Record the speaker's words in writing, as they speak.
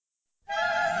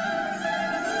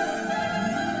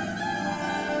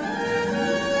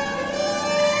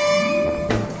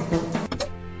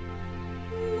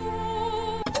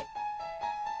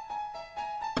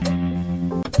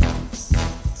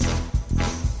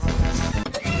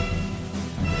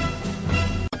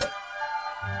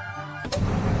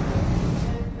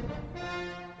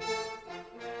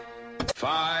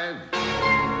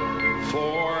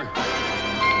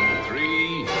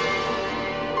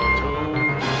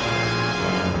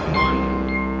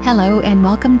Hello and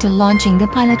welcome to Launching the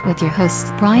Pilot with your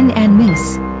hosts Brian and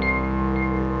Moose.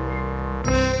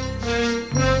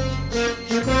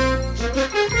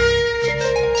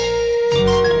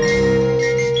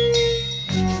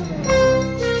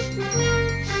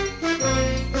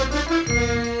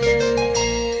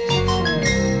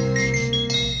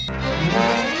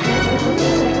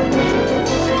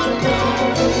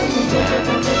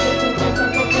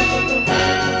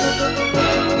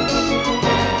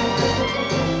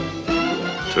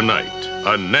 Tonight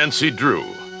on Nancy Drew,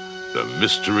 The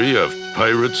Mystery of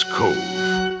Pirates Cove.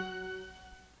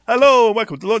 Hello and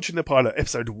welcome to Launching the Pilot,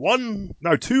 episode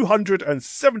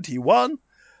 271.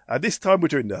 And this time we're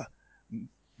doing the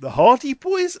Hardy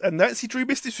Boys and Nancy Drew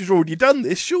Mysteries. We've already done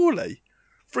this, surely.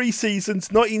 3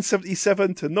 seasons,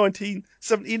 1977 to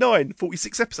 1979,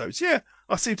 46 episodes. Yeah,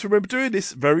 I seem to remember doing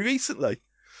this very recently.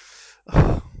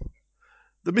 The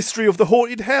Mystery of the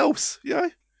Haunted House, yeah?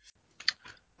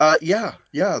 The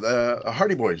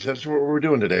Hardy Boys. That's what we're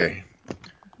doing today.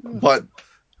 But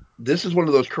this is one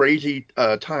of those crazy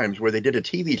times where they did a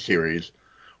TV series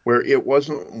where it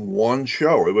wasn't one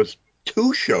show. It was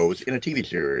 2 shows in a TV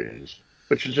series,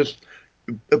 which is just,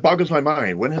 it boggles my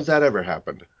mind. When has that ever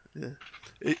happened? Yeah.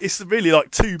 It's really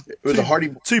like two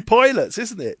pilots,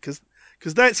 isn't it? Because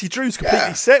Nancy Drew's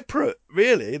completely separate,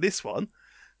 really, this one.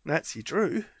 Nancy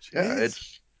Drew.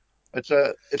 Geez.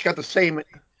 Yeah, it's got the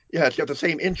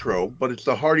same intro, but it's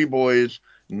the Hardy Boys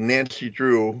Nancy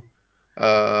Drew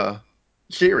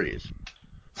series.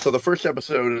 So the first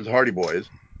episode is Hardy Boys,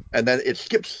 and then it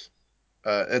skips,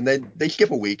 and then they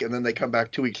skip a week, and then they come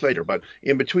back 2 weeks later. But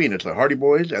in between, it's the Hardy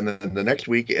Boys, and then the next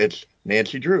week it's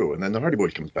Nancy Drew, and then the Hardy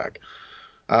Boys comes back.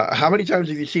 How many times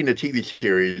have you seen a TV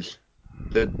series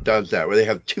that does that, where they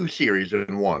have 2 series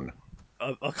in one?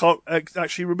 I can't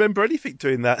actually remember anything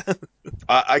doing that.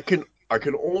 I can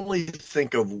only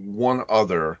think of one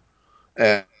other,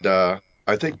 and I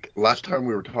think last time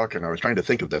we were talking, I was trying to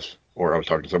think of this, or I was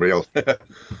talking to somebody else.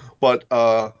 But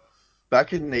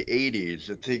back in the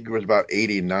 80s, I think it was about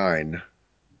 89,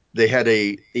 they had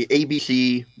the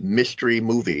ABC mystery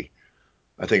movie,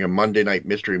 I think a Monday night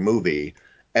mystery movie,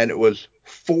 and it was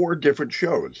 4 different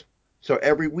shows. So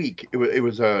every week, it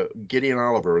was Gideon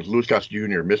Oliver, it was Louis Gossett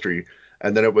Jr. mystery,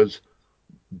 and then it was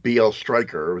B.L.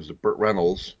 Stryker, it was Burt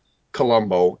Reynolds,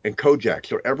 Columbo, and Kojak.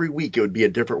 So every week it would be a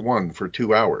different one for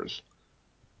 2 hours.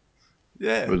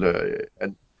 Yeah. It was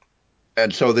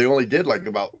and so they only did like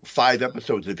about 5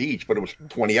 episodes of each, but it was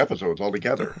 20 episodes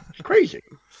altogether. It's crazy.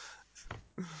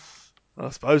 I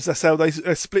suppose that's how they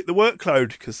split the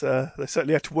workload, because they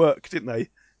certainly had to work, didn't they,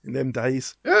 in them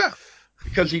days? Yeah,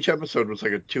 because each episode was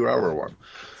like a 2-hour one.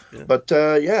 Yeah. But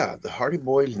the Hardy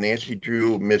Boys, Nancy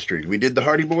Drew Mysteries. We did the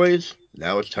Hardy Boys.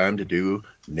 Now it's time to do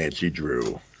Nancy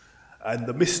Drew. And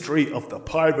the Mystery of the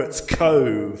Pirates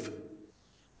Cove.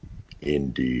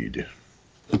 Indeed.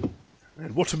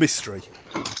 And what a mystery.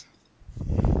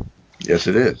 Yes,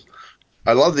 it is.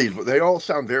 I love these. They all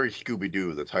sound very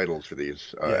Scooby-Doo, the titles for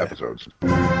these episodes.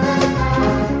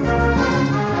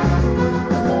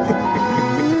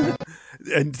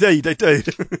 Indeed, they do.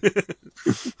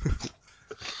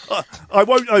 I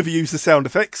won't overuse the sound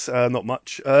effects, not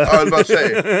much. I was about to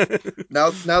say,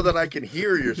 now that I can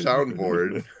hear your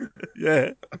soundboard.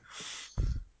 Yeah.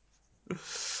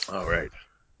 All right.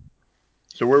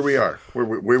 So where we are? Where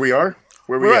we are?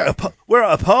 We're at a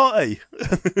party.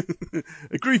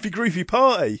 A groovy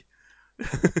party.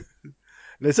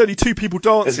 There's only 2 people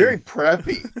dancing. It's very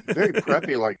preppy. Very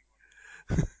preppy, like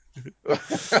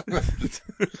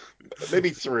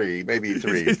maybe three.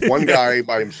 One guy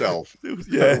by himself,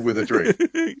 with a drink.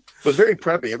 But it's very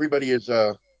preppy. Everybody is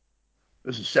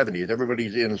this is 70s.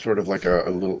 Everybody's in sort of like a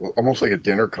little, almost like a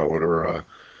dinner coat or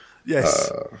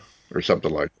or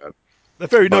something like that. They're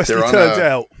very nicely turned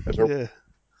out.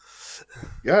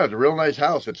 Yeah, it's a real nice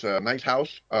house. It's a nice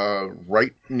house,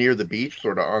 right near the beach,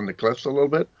 sort of on the cliffs a little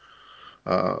bit,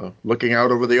 looking out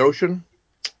over the ocean.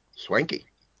 Swanky.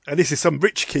 And this is some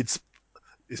rich kid's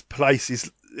place,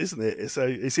 isn't it? So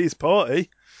it's his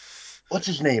party. What's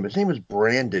his name? His name was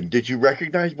Brandon. Did you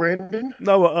recognize Brandon?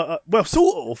 No, well,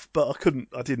 sort of, but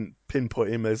I didn't pinpoint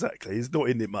him exactly. He's not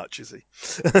in it much, is he?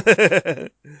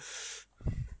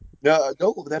 No,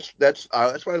 that's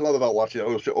what I love about watching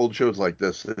old shows like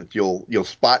this. That you'll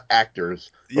spot actors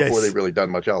before they've really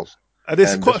done much else. And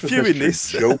there's quite a few in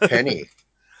this. Joe Penny.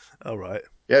 All right.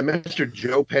 Yeah, Mr.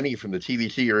 Joe Penny from the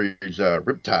TV series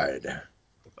Riptide.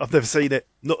 I've never seen it.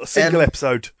 Not a single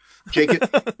episode. Jake and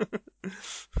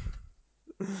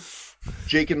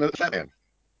the Fat Man.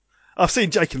 I've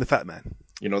seen Jake and the Fat Man.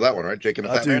 You know that one, right? Jake and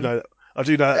the Fat Man? I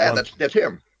do know that one. That's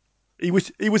him. He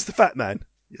was the Fat Man.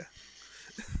 Yeah.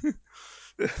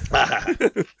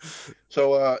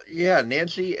 So, yeah,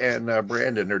 Nancy and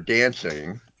Brandon are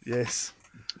dancing, Yes.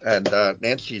 and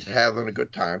Nancy's having a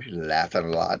good time. She's laughing a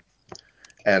lot.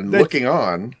 And Ned, looking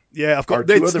on yeah, I've are got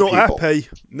two Ned's other not people. happy.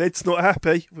 Ned's not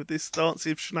happy with this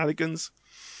dancing shenanigans.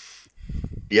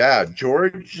 Yeah,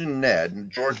 George and Ned, and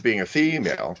George being a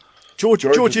female. George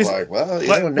George is is like, well,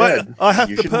 mate, Ned, I have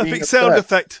you the shouldn't be perfect sound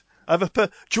upset.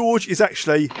 effect. George is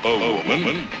actually A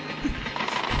woman?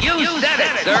 You said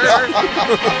it, sir.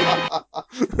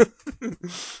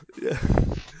 yeah.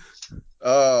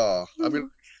 I'm going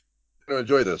to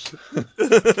enjoy this.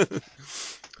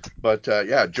 But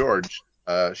yeah, George,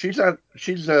 she's not.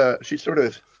 She's sort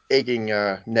of egging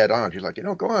Ned on. She's like,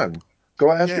 go on,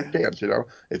 go ask her Yeah. to dance.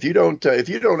 If you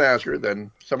don't ask her, then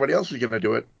somebody else is going to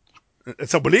do it. And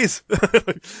someone is.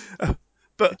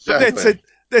 but Exactly.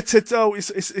 Ned said, oh,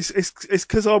 it's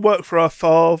because I work for her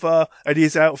father and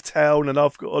he's out of town and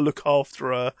I've got to look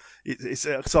after her.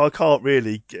 So I can't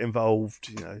really get involved,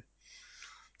 you know.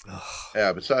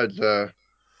 Yeah. Besides,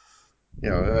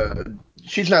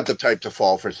 she's not the type to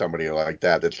fall for somebody like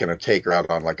that. That's going to take her out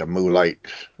on like a moonlight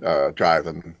drive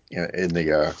in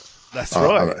the That's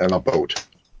right. on a boat.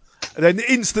 And then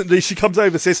instantly she comes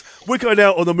over and says, we're going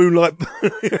out on the moonlight,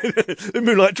 the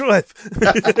moonlight drive.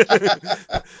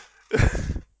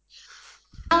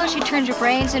 Why don't you turn your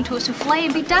brains into a souffle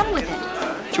and be done with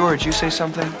it? George, you say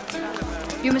something?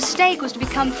 Your mistake was to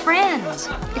become friends.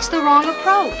 It's the wrong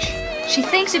approach. She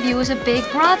thinks of you as a big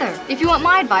brother. If you want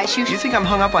my advice, you Do you should... think I'm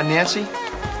hung up on Nancy?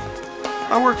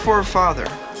 I work for her father.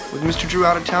 With Mr. Drew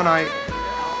out of town, I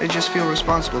just feel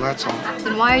responsible, that's all.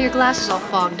 Then why are your glasses all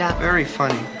fogged up? Very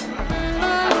funny.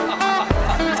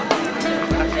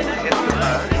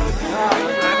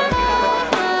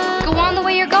 Go on the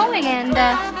way you're going, and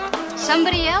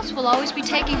somebody else will always be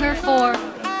taking her for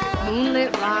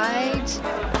moonlit rides.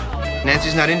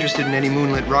 Nancy's not interested in any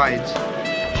moonlit rides.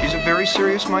 She's a very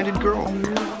serious-minded girl.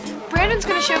 Brandon's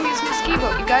gonna show me his new ski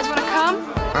boat. You guys wanna come?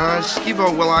 Ski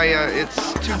boat, well,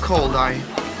 it's too cold.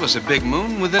 It was a big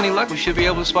moon. With any luck, we should be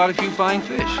able to spot a few flying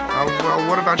fish. Well,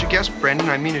 what about your guest, Brandon?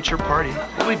 I mean, it's your party.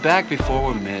 We'll be back before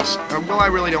we're missed. Well, I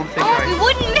really don't think We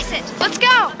wouldn't miss it. Let's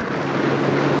go.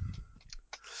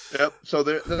 Yep. So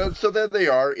there they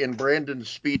are in Brandon's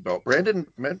speedboat. Brandon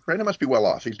must be well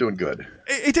off. He's doing good.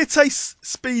 He did say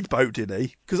speedboat, didn't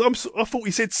he? Because I thought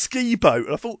he said ski boat.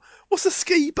 And I thought, what's a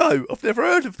ski boat? I've never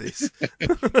heard of this.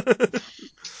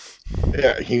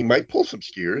 Yeah, he might pull some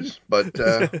skiers, but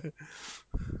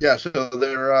yeah. So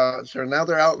now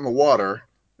they're out in the water.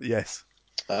 Yes.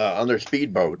 On their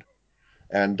speedboat,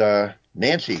 and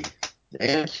Nancy,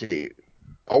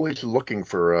 always looking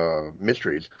for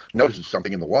mysteries, notices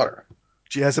something in the water.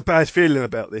 She has a bad feeling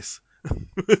about this.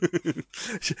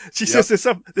 she says there's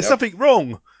something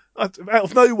wrong. Out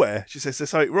of nowhere, she says there's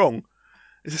something wrong.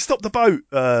 He says, stop the boat,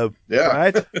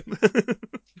 Brad.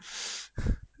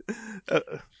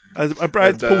 And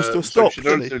Brad pulls to a stop. So she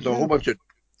noticed there's a whole bunch of...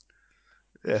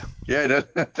 Yeah. Yeah.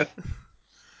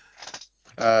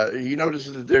 He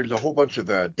notices that there's a whole bunch of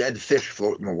dead fish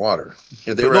floating in the water.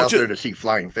 They were out there to see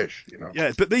flying fish,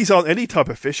 Yeah, but these aren't any type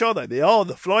of fish, are they? They are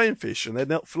the flying fish, and they're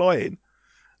not flying.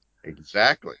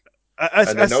 Exactly. And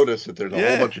they notice that there's a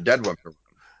whole bunch of dead ones.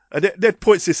 And Ned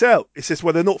points this out. He says,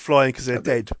 well, they're not flying because they're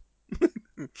dead.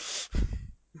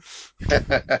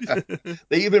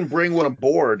 They even bring one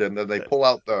aboard, and then they pull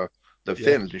out the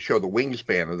fins to show the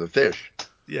wingspan of the fish.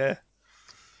 Yeah.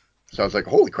 So I was like,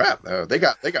 holy crap, they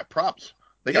got props.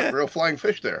 They got real flying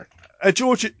fish there.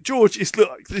 George is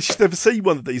like, she's never seen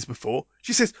one of these before.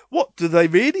 She says, what, do they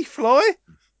really fly?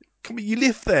 Come on, you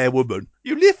live there, woman.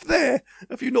 You live there.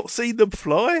 Have you not seen them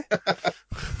fly?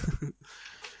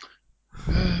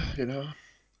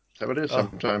 So it is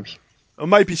sometimes. Or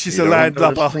maybe she's a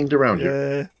landlubber. Things around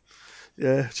you.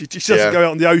 Yeah. She doesn't go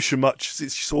out on the ocean much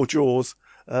since she saw Jaws.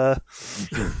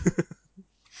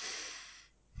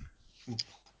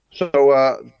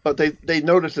 So, but they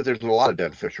notice that there's a lot of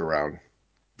dead fish around.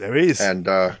 There is. And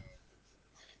then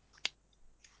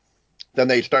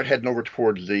they start heading over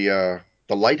towards the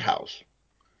lighthouse.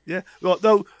 Yeah. Well,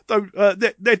 though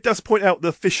Ned does point out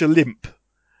the fish are limp.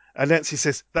 And Nancy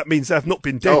says, that means they've not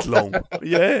been dead long.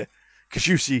 Yeah. Because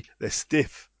usually they're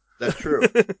stiff. That's true.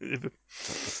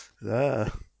 Yeah,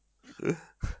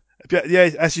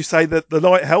 as you say, the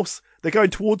lighthouse, they're going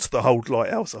towards the old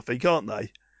lighthouse, I think, aren't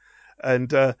they?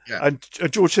 And and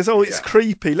George says, oh, it's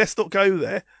creepy. Let's not go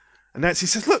there. And Nancy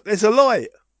says, look, there's a light.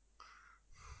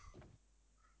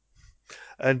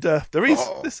 And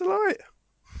there's a light.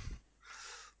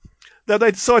 Now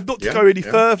they decide not to go any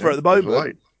further at the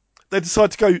moment. They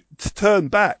decide to turn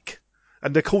back,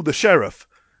 and they call the sheriff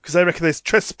because they reckon there's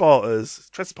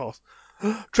trespass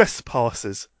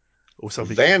trespassers or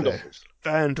something. Vandals.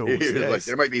 Vandals. He was Yes. like,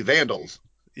 there might be vandals.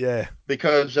 Yeah.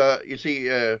 Because you see,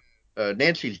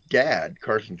 Nancy's dad,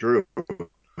 Carson Drew,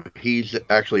 he's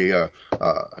actually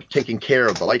taking care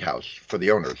of the lighthouse for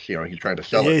the owners. You know, he's trying to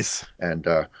sell He it, is. and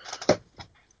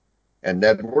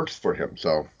Ned works for him,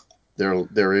 so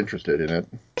they're interested in it.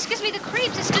 This gives me the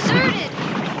creeps. It's deserted.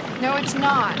 No, it's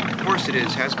not. Of course it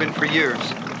is. Has been for years.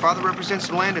 Father represents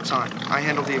the land it's on. I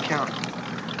handle the account.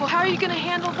 Well, how are you going to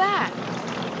handle that?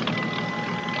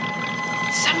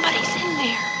 Somebody's in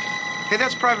there. Hey,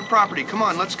 that's private property. Come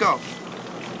on, let's go.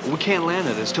 We can't land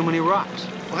it. There's too many rocks.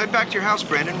 We'll head back to your house,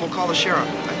 Brandon. We'll call the sheriff.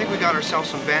 I think we got ourselves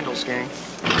some vandals, gang.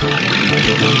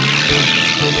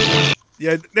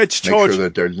 Yeah, Ned's Make charge. sure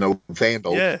that there's no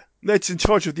vandals. Yeah, Ned's in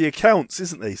charge of the accounts,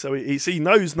 isn't he? So he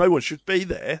knows no one should be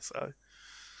there. So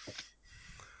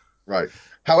Right.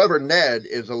 However, Ned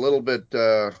is a little bit,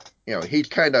 he's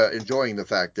kind of enjoying the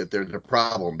fact that there's a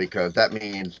problem because that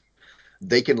means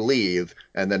they can leave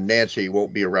and then Nancy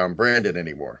won't be around Brandon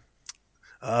anymore.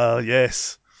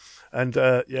 Yes, and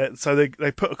so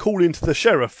they put a call into the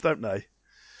sheriff, don't they?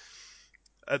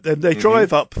 Then they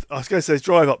drive up. I was going to say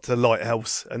drive up to the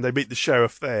lighthouse, and they meet the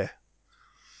sheriff there.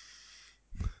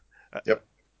 Yep.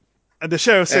 And the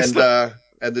sheriff says,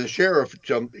 and the sheriff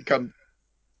come.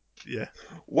 Yeah.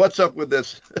 What's up with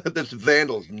this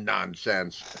vandals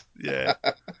nonsense? Yeah.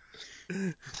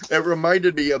 It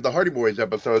reminded me of the Hardy Boys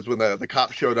episodes when the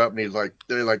cop showed up and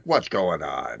they're like, what's going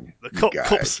on?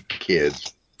 Cops,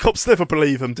 kids. Cops never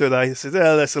believe him, do they? He says,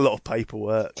 that's a lot of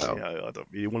paperwork. No. I don't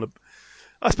really want to.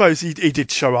 I suppose he did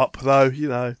show up though.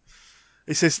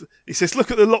 He says,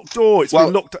 look at the locked door. It's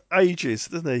been locked ages,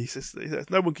 doesn't he? He says,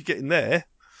 no one could get in there.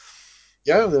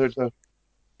 Yeah, there's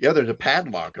a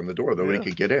padlock on the door. Nobody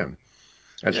could get in.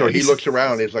 And so he looks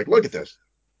around and he's like, look at this.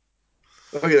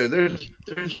 Look at it.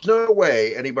 There's no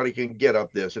way anybody can get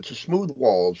up this. It's a smooth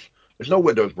walls. There's no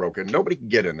windows broken. Nobody can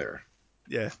get in there.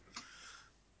 Yeah.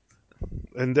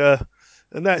 And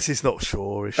that's he's not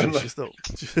sure. She's not.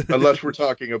 Unless we're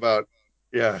talking about,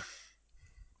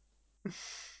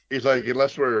 He's like,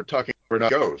 unless we're talking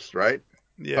about ghosts, right?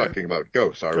 Yeah. Talking about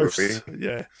ghosts, are we?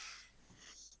 Yeah.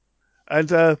 And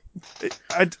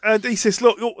he says,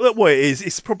 look what it is.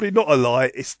 It's probably not a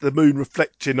light. It's the moon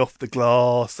reflecting off the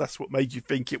glass. That's what made you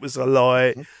think it was a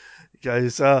light. He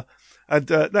goes, and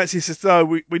Nancy says, no,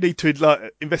 we need to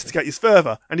investigate this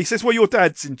further. And he says, well, your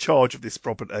dad's in charge of this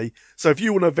property. So if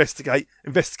you want to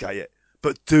investigate it.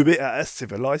 But do it at a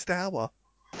civilized hour.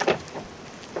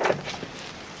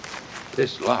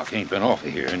 This lock ain't been off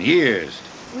of here in years.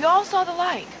 We all saw the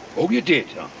light. Oh, you did,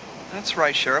 huh? That's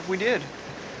right, Sheriff. We did.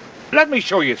 Let me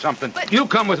show you something. You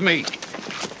come with me.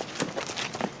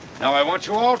 Now, I want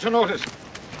you all to notice.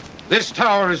 This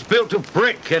tower is built of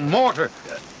brick and mortar.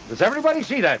 Does everybody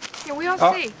see that? Yeah, we all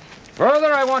see.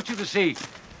 Further, I want you to see.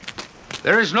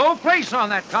 There is no place on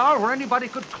that tower where anybody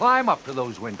could climb up to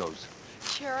those windows.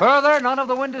 Sheriff. Further, none of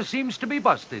the windows seems to be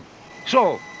busted.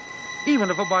 So, even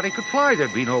if a body could fly,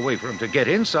 there'd be no way for him to get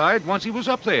inside once he was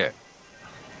up there.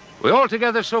 We all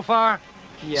together so far?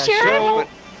 Yeah, Sheriff. So,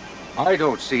 I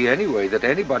don't see any way that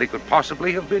anybody could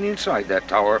possibly have been inside that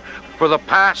tower for the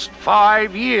past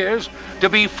 5 years to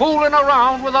be fooling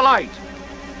around with a light.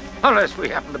 Unless we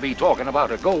happen to be talking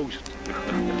about a ghost.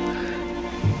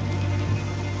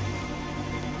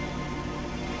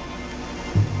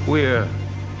 We're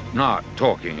not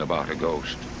talking about a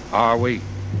ghost, are we?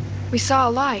 We saw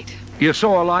a light. You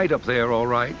saw a light up there, all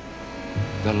right.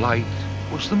 The light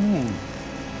was the moon,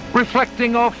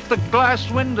 reflecting off the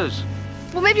glass windows.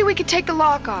 Well, maybe we could take the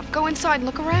lock off, go inside and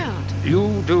look around.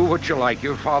 You do what you like.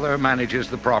 Your father manages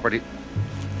the property.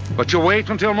 But you wait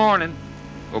until morning,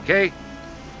 okay?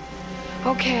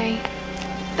 Okay.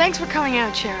 Thanks for coming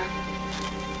out, Sheriff.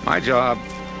 My job.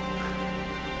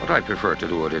 But I prefer to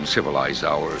do it in civilized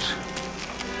hours.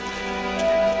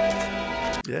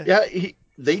 Yeah,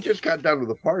 they just got done with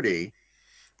the party,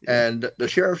 and the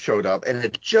sheriff showed up, and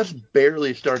it's just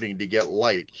barely starting to get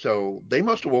light. So they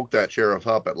must have woke that sheriff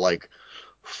up at like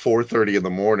 4:30 in the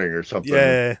morning or something.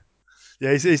 Yeah,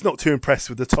 he's not too impressed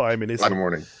with the timing, is he? In the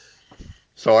morning.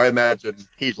 So I imagine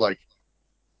he's like,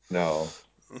 no.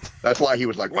 That's why he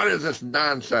was like, what is this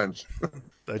nonsense?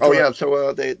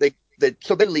 So they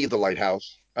leave the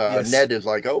lighthouse. Yes. Ned is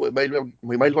like,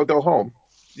 we might as well go home.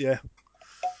 Yeah.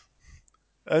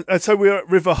 And so we're at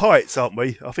River Heights, aren't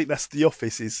we? I think that's the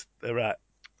offices they're at.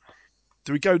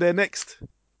 Do we go there next?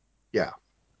 Yeah.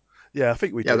 Yeah, I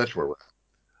think we do. Yeah, that's where we're at.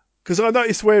 Because I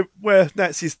noticed where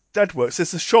Nancy's dad works,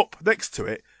 there's a shop next to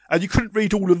it, and you couldn't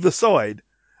read all of the sign.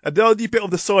 And the only bit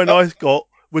of the sign I got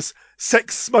was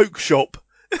sex smoke shop.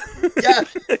 Yeah.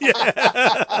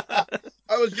 Yeah.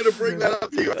 was going to bring that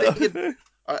up to you. I think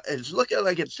it's looking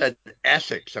like it said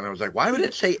Essex, and I was like, why would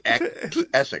it say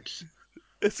Essex?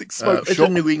 Essex Smoke It's Shop.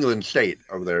 a New England state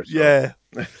over there. So. Yeah.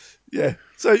 Yeah.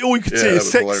 So all you could see is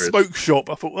Sex hilarious. Smoke Shop.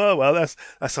 I thought, oh, well, that's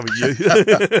something new.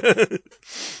 The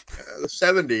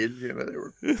 70s, they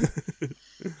were.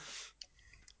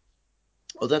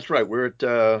 Oh, that's right. We're at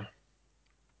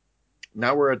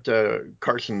now we're at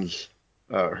Carson's,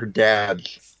 her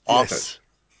dad's office.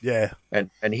 Yeah.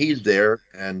 And he's there,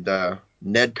 and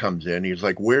Ned comes in. He's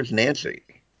like, "Where's Nancy?"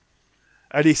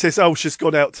 And he says, "Oh, she's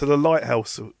gone out to the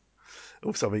lighthouse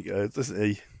or something," doesn't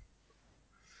he?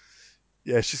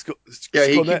 Yeah, she's gone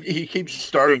he keeps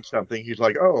starting something. He's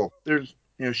like, "Oh, there's,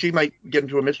 she might get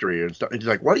into a mystery and stuff." He's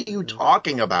like, "What are you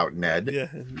talking about, Ned?"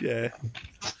 Yeah.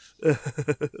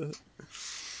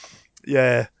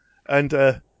 Yeah, and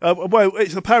well,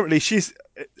 it's apparently she's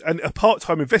a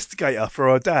part-time investigator for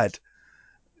her dad.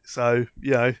 So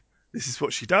this is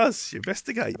what she does. She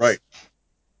investigates. Right.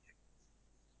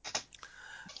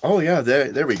 Oh yeah,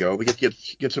 there we go. We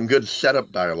get some good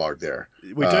setup dialogue there.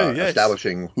 We do, yes.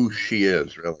 Establishing who she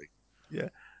is, really. Yeah,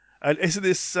 and isn't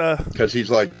this? Because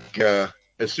he's like,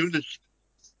 as soon as.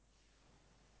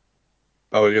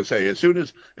 I was gonna say, as soon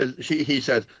as he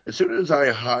says, as soon as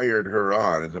I hired her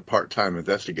on as a part-time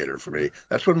investigator for me,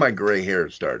 that's when my gray hair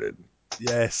started.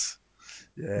 Yes.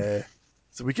 Yeah.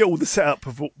 So we get all the setup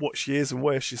of what she is and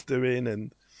where she's doing,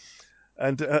 and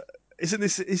isn't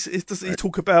this? Doesn't he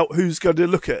talk about who's going to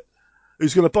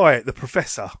buy it?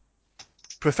 The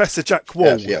Professor Jack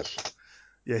Wall. Yes.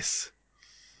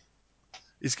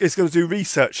 He's going to do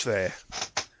research there,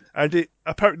 and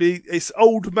apparently it's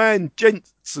Old Man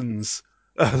Jensen's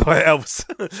lighthouse.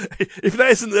 If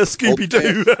that isn't a Scooby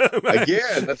Doo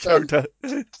again, that's character.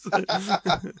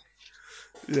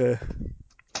 Yeah.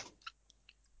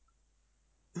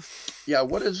 Yeah,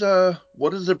 what is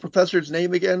the professor's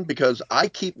name again? Because I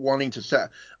keep wanting to say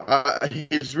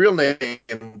his real name.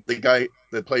 The guy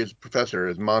that plays Professor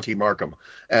is Monty Markham,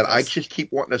 and I just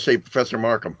keep wanting to say Professor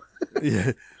Markham.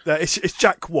 Yeah, it's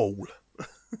Jack Wall.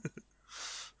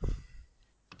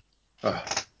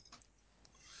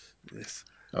 Yes.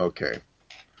 Okay.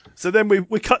 So then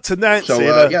we cut to Nancy. So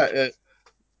Nancy well,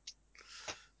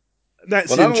 not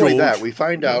and George. only that, we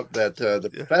find out that the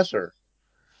professor.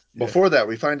 Before that,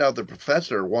 we find out the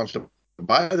professor wants to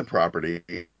buy the property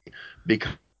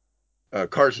because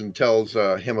Carson tells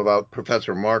him about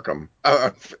Professor Markham.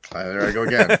 There I go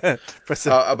again.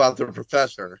 About the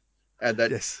professor, and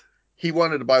that he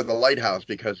wanted to buy the lighthouse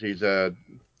because he's doing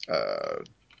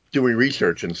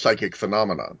research in psychic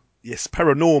phenomena. Yes,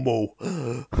 paranormal.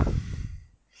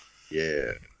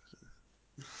 Yeah.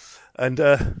 And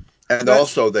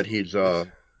also that he's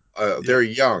very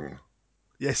young.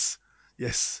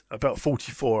 Yes, about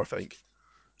 44, I think.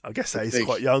 I guess that is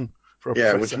quite young for a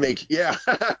professor.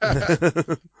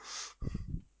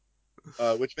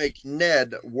 Which makes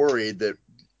Ned worried that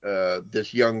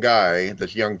this young guy,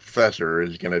 this young professor,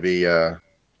 is going to be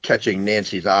catching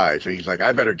Nancy's eye. So he's like,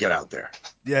 I better get out there.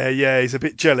 Yeah, he's a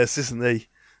bit jealous, isn't he?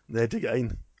 Ned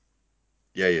again.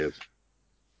 Yeah, he is.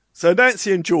 So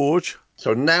Nancy and George.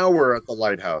 So now we're at the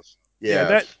lighthouse.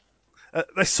 Yeah.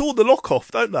 They saw the lock off,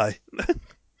 don't they?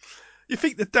 You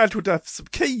think the dad would have some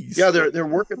keys? Yeah, they're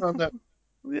working on that.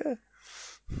 Yeah.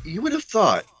 You would have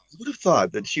thought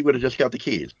that she would have just got the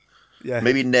keys. Yeah.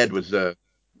 Maybe Ned was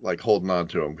like holding on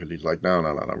to him because he's like, no,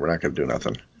 we're not going to do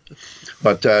nothing.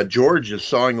 But George is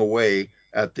sawing away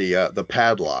at the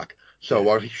padlock. So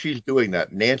while she's doing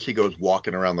that, Nancy goes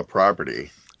walking around the property.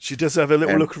 She does have a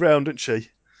little look around, doesn't she?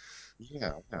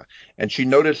 Yeah. And she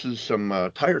notices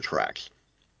some tire tracks.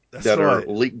 That are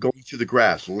going through the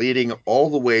grass, leading all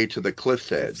the way to the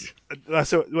cliff's edge.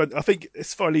 So I think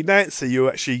it's finally Nancy who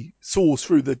actually saws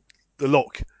through the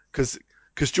lock because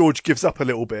George gives up a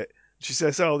little bit. She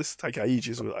says, "Oh, this will take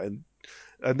ages," and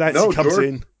Nancy comes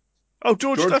in. Oh,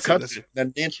 George does cuts it.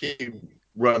 Then Nancy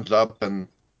runs up, and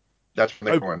that's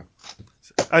when they're going.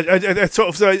 And sort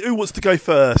of say, "Who wants to go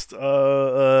first?"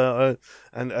 And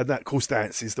that, of course,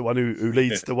 Nancy's the one who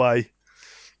leads the way.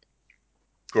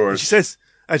 Of course.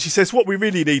 And she says, what we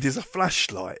really need is a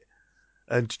flashlight.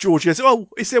 And George goes, oh,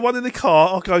 is there one in the car?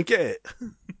 I'll go and get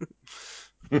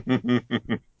it.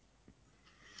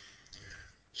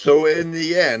 So in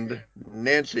the end,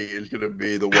 Nancy is going to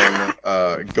be the one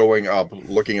going up,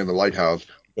 looking in the lighthouse.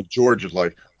 But George is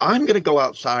like, I'm going to go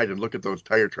outside and look at those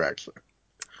tire tracks.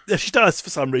 Yeah, she does for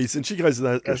some reason. She goes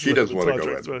there. She doesn't want to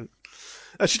go in. Well.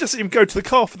 And she doesn't even go to the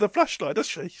car for the flashlight, does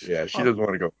she? Yeah, she doesn't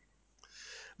want to go.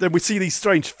 Then we see these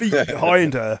strange feet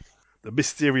behind her, the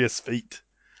mysterious feet.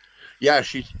 Yeah,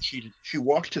 she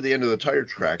walks to the end of the tire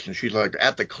tracks, and she's like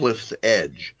at the cliff's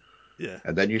edge. Yeah.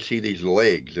 And then you see these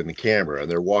legs in the camera,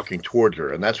 and they're walking towards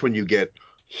her, and that's when you get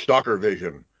stalker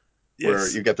vision, where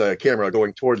Yes. you get the camera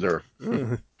going towards her.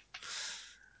 And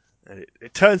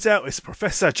it turns out it's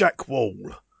Professor Jack Wall.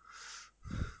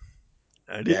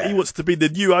 And he wants to be the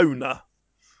new owner.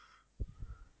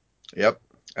 Yep.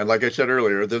 And like I said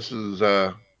earlier, this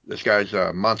guy's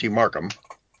Monty Markham.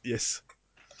 Yes.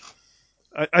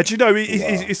 And you know,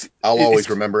 I'll always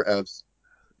remember as...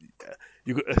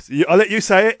 I'll let you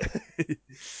say it.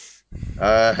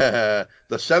 The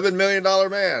 $7 million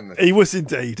man. He was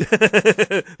indeed.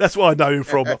 That's what I know him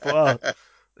from. I thought,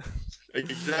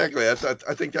 Exactly. I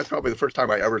think that's probably the first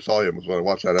time I ever saw him was when I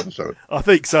watched that episode. I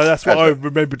think so. That's what I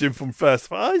remembered him from first.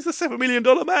 He's a $7 million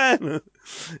man.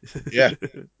 Yeah.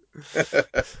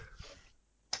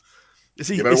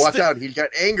 You better watch out. He's got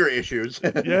anger issues.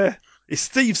 Yeah. It's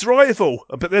Steve's rival,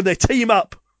 but then they team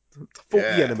up to fight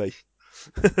the enemy.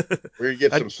 We're going to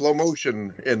get some slow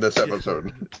motion in this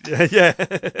episode. Yeah.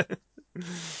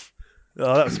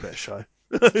 Oh, that was a better show.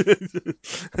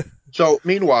 So,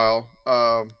 meanwhile,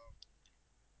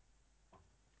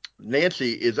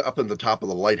 Nancy is up in the top of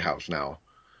the lighthouse now.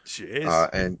 She is.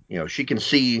 And, she can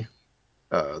see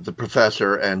the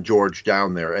professor and George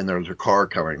down there, and there's a car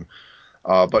coming.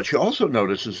 But she also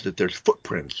notices that there's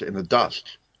footprints in the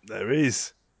dust. There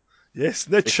is. Yes,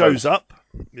 Ned shows up.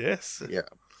 Yes. Yeah.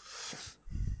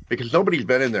 Because nobody's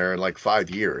been in there in like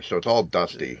 5 years, so it's all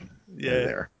dusty in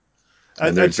there.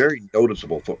 And there's very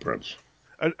noticeable footprints.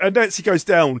 And Nancy goes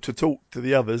down to talk to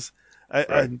the others,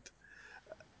 and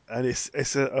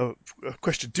it's a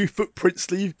question: do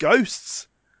footprints leave ghosts?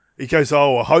 He goes,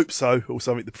 "Oh, I hope so," or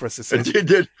something. The professor says,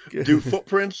 "Do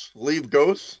footprints leave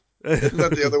ghosts? Isn't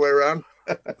that the other way around?"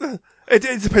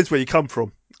 It depends where you come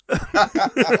from.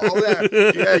 Oh,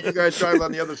 yeah, you guys drive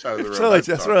on the other side of the road.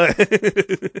 That's right.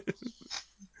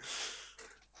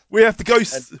 We have the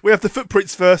ghosts. We have the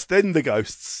footprints first, then the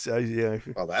ghosts. So, yeah.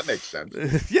 Well, that makes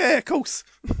sense. Yeah, of course.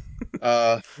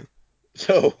 So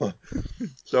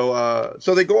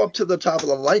they go up to the top of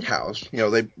the lighthouse.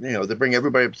 They bring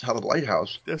everybody up to the top of the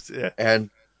lighthouse. And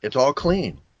it's all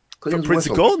clean. Footprints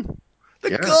are gone.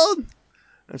 They're gone.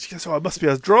 And she goes, "Oh, it must be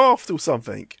a draft or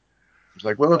something." It's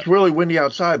like, well, it's really windy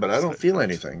outside, but I don't feel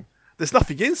anything. There's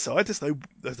nothing inside. There's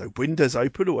no windows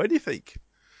open or anything.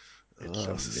 It's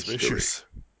suspicious.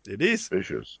 It is.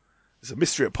 Suspicious. It's a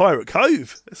mystery at Pirate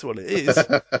Cove. That's what it is.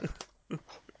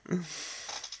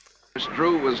 Miss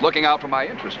Drew was looking out for my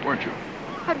interest, weren't you?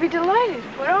 I'd be delighted.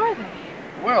 What are they?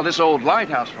 Well, this old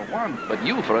lighthouse for one, but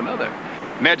you for another.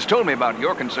 Ned's told me about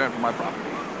your concern for my property.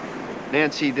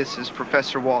 Nancy, this is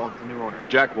Professor Wall, the new owner.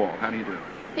 Jack Wall, how do you do?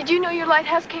 Did you know your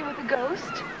lighthouse came with a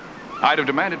ghost? I'd have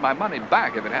demanded my money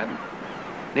back if it hadn't.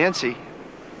 Nancy,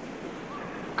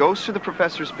 ghosts are the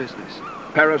professor's business.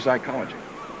 Parapsychology.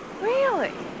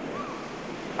 Really?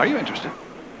 Are you interested?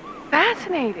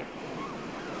 Fascinating.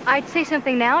 I'd say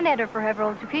something now, Ned, or forever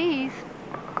hold your peace.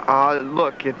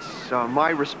 Look, it's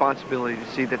my responsibility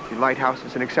to see that the lighthouse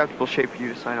is in acceptable shape for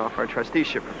you to sign off our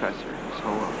trusteeship, Professor.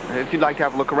 So, if you'd like to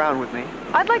have a look around with me.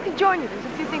 I'd like to join you. There's a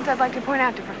few things I'd like to point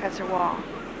out to Professor Wall.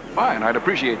 Fine, I'd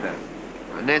appreciate that.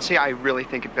 Nancy, I really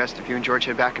think it best if you and George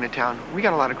head back into town. We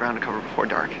got a lot of ground to cover before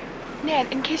dark. Ned,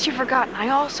 in case you've forgotten, I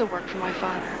also work for my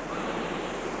father.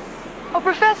 Oh,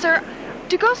 Professor,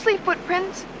 do ghosts leave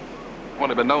footprints? Well,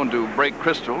 they've been known to break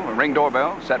crystal, ring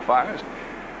doorbell, set fires.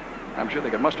 I'm sure they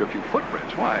could muster a few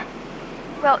footprints. Why?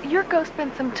 Well, your ghost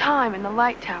spent some time in the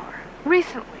light tower.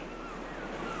 Recently.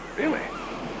 Really?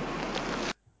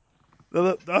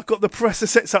 I've got the professor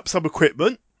sets up some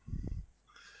equipment.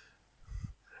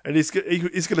 And he's going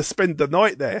to spend the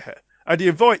night there. And he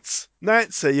invites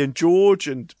Nancy and George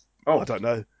and, I don't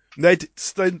know, Ned to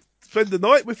spend the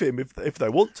night with him if they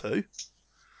want to.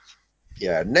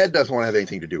 Yeah, Ned doesn't want to have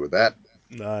anything to do with that.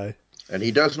 No. And he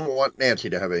doesn't want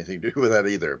Nancy to have anything to do with that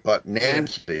either. But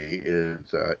Nancy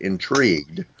is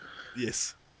intrigued.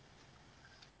 Yes.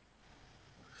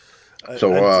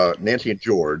 So Nancy and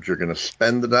George are going to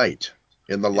spend the night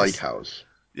in the lighthouse.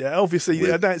 Yeah, obviously,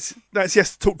 Nancy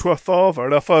has to talk to her father,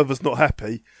 and her father's not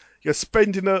happy. You're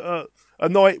spending a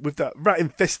night with that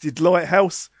rat-infested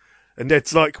lighthouse, and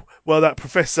Ned's like, well, that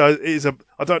professor is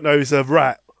I don't know, he's a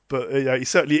rat, but he's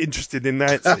certainly interested in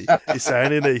Nancy, he's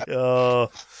saying, isn't he?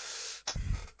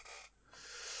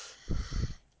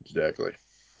 Exactly.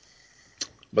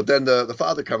 But then the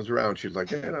father comes around. She's like,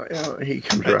 he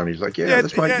comes around. He's like,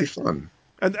 this might be fun.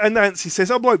 And Nancy says,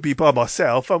 I won't be by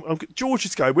myself. George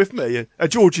is going with me.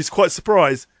 And George is quite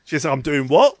surprised. She says, I'm doing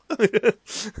what?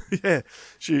 Yeah,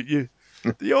 you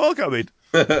are going.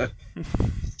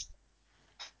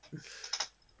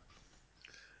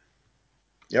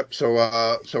 Yep.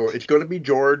 So it's going to be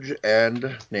George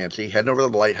and Nancy heading over to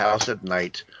the lighthouse at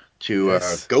night to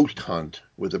ghost hunt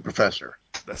with the professor.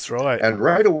 That's right. And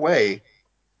right away,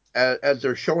 as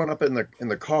they're showing up in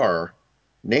the car,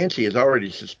 Nancy is already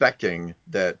suspecting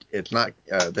that it's not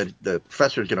that the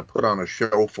professor is going to put on a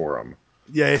show for them.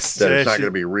 Yes, that it's not going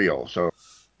to be real. So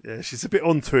yeah, she's a bit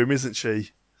onto him, isn't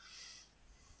she?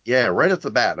 Yeah, right off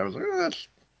the bat, I was like,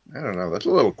 I don't know, that's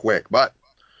a little quick, but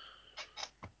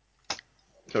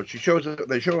so she shows up.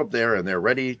 They show up there, and they're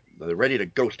ready. They're ready to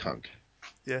ghost hunt.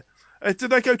 Yeah.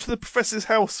 Did they go to the professor's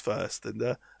house first and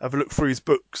have a look through his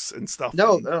books and stuff?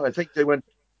 No, I think they went.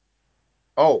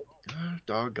 Oh,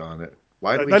 doggone it!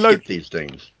 Why do we skip these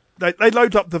things? They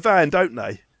load up the van, don't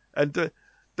they? And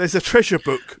there's a treasure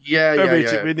book. buried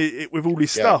in it with all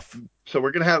his stuff. So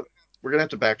we're gonna have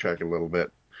to backtrack a little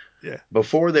bit. Yeah.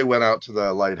 Before they went out to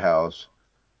the lighthouse,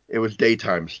 it was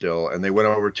daytime still, and they went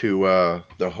over to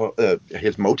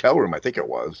his motel room, I think it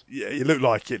was. Yeah, it looked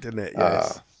like it, didn't it?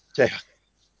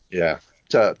 Yes.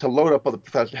 To load up the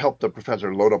professor, help the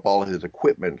professor load up all of his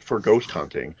equipment for ghost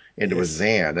hunting into his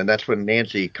van, and that's when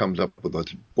Nancy comes up with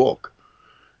this book,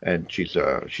 and she's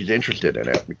interested in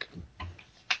it.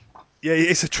 Yeah,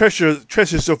 it's a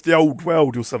treasures of the old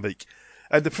world or something,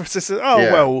 and the professor says,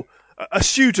 well, a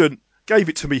student gave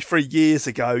it to me 3 years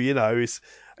ago. You know,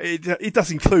 it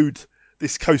does include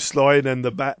this coastline and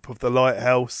the map of the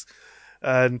lighthouse,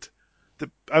 and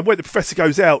when the professor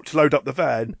goes out to load up the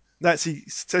van, Nancy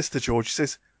says to George, she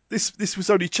says, this was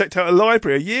only checked out of the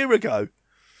library a year ago,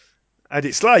 and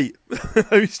it's late.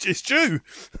 it's due.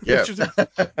 Yeah.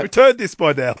 Return this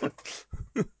by now.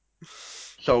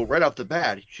 So right off the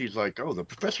bat, she's like, oh, the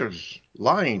professor's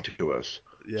lying to us.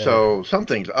 Yeah. So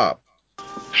something's up.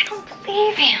 I don't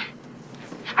believe him.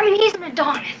 I mean, he's an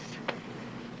Adonis.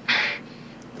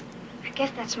 I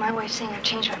guess that's my way of saying I've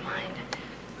changed my mind.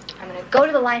 I'm going to go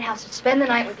to the lighthouse and spend the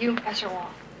night with you and Professor Wall.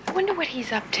 I wonder what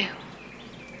he's up to.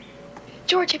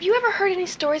 George, have you ever heard any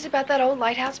stories about that old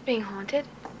lighthouse being haunted?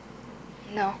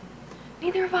 No.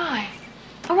 Neither have I.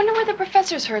 I wonder where the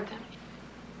professor's heard them.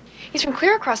 He's from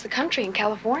clear across the country in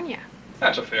California.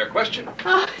 That's a fair question.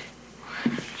 Oh,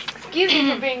 excuse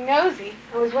me for being nosy.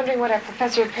 I was wondering what our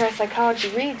professor of parapsychology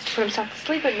reads to put himself to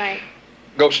sleep at night.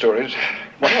 Ghost stories.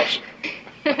 What else?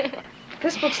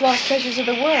 This book's Lost Treasures of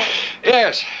the World.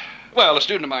 Yes. Well, a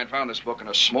student of mine found this book in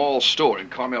a small store in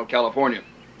Carmel, California.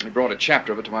 He brought a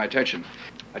chapter of it to my attention.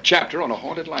 A chapter on a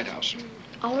haunted lighthouse.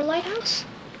 Our lighthouse?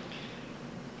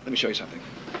 Let me show you something.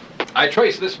 I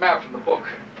traced this map from the book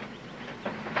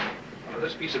onto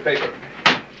this piece of paper.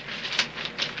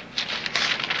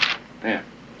 There.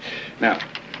 Now,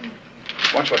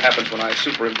 watch what happens when I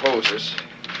superimpose this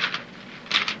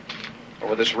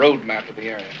over this road map of the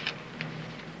area.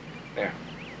 There.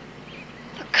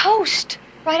 The coast.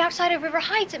 Right outside of River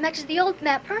Heights. It matches the old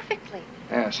map perfectly.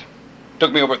 Yes.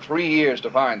 Took me over 3 years to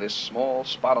find this small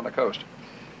spot on the coast.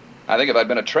 I think if I'd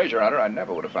been a treasure hunter, I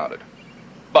never would have found it.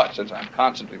 But since I'm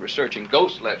constantly researching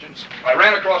ghost legends, I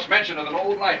ran across mention of an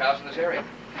old lighthouse in this area.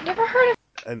 I never heard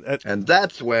of And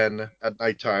that's when, at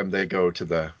nighttime, they go to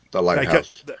the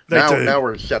lighthouse. Now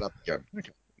we're set up again.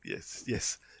 Okay.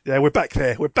 Yes. Yeah, we're back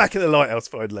there. We're back at the lighthouse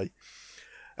finally.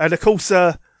 And of course,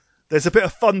 there's a bit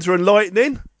of thunder and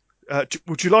lightning.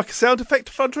 Would you like a sound effect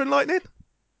of thunder and lightning?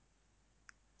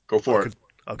 Go for it.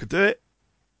 I could do it.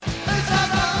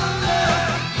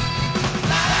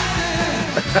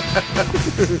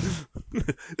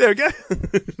 There we go.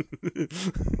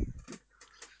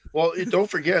 Well, don't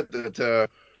forget that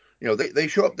they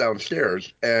show up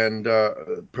downstairs, and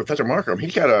Professor Markham,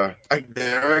 he's got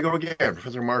there I go again,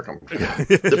 Professor Markham.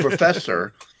 The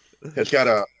professor has got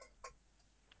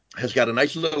a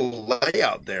nice little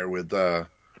layout there with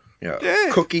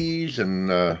cookies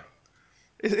and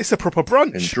it's a proper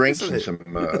brunch and drinks and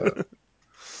some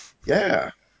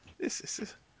yeah.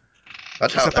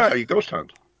 That's how you ghost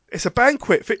hunt. It's a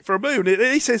banquet fit for a moon.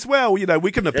 He says, well, we're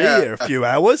going to be here a few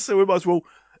hours, so we might as well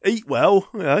eat well,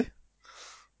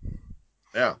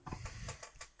 Yeah.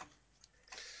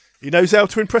 He knows how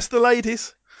to impress the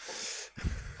ladies.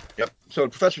 Yep. So the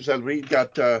professor says, we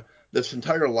got this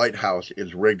entire lighthouse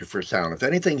is rigged for sound. If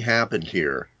anything happens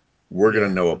here, we're going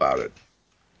to know about it.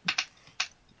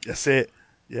 That's it.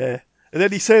 Yeah. And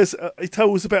then he says, he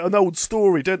tells about an old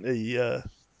story, doesn't he?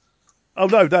 Oh,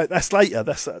 no, that's later.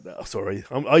 Sorry.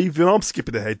 I'm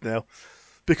skipping ahead now.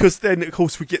 Because then, of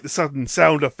course, we get the sudden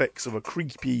sound effects of a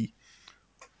creepy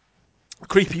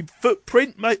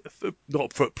footprint, mate.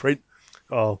 Not footprint.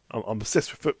 Oh, I'm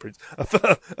obsessed with footprints. A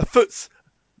foot's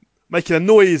making a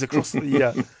noise across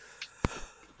the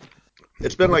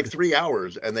It's been like 3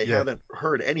 hours, and they haven't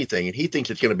heard anything, and he thinks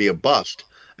it's going to be a bust.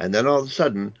 And then all of a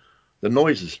sudden, the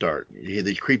noises start. You hear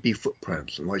these creepy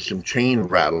footprints and like some chain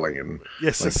rattling and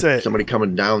Yes, like that's it. somebody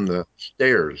coming down the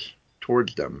stairs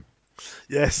towards them.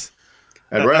 Yes.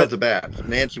 And right off the bat,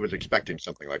 Nancy was expecting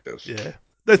something like this. Yeah.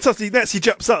 Then suddenly Nancy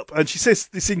jumps up and she says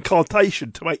this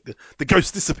incantation to make the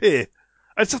ghost disappear.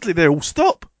 And suddenly they all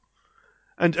stop.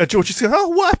 And George is going, oh,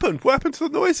 what happened? What happened to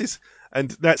the noises?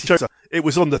 And Nancy shows her it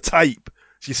was on the tape.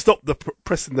 She stopped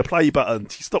pressing the play button.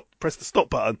 She pressed the stop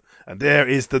button. And there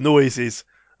is the noises.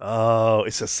 Oh,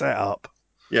 it's a setup.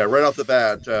 Yeah, right off the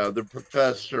bat, the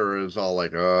professor is all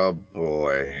like, oh,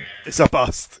 boy. It's a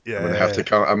bust. Yeah. I'm going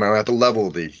to have to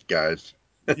level these guys.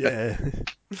 Yeah.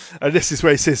 And this is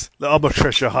where he says, I'm a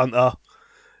treasure hunter.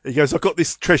 He goes, I've got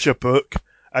this treasure book,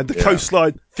 and the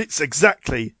coastline fits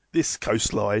exactly this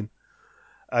coastline.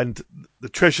 And the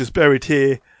treasure's buried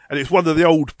here. And it's one of the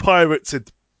old pirates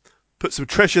had put some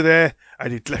treasure there,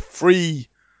 and he'd left 3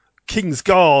 king's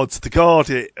guards to guard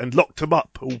it and locked them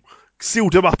up, or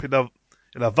sealed them up in a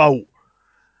vault.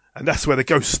 And that's where the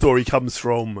ghost story comes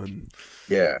from. And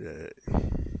Yeah.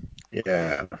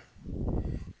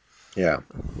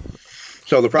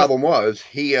 So the problem was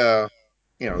there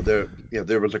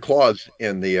was a clause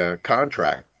in the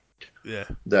contract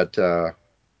that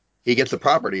he gets the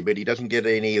property, but he doesn't get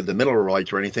any of the mineral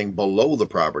rights or anything below the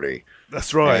property.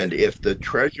 That's right. And if the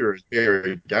treasure is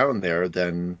buried down there,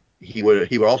 then he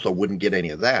also wouldn't get any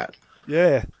of that.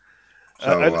 Yeah.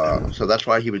 So that's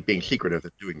why he was being secretive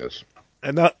in doing this.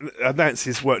 And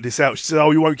Nancy's worked this out. She said, oh,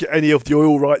 you won't get any of the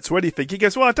oil rights or anything. He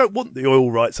goes, well, I don't want the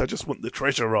oil rights. I just want the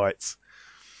treasure rights.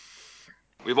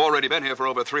 We've already been here for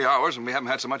over 3 hours, and we haven't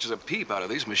had so much as a peep out of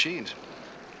these machines.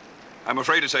 I'm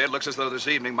afraid to say it looks as though this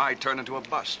evening might turn into a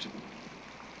bust.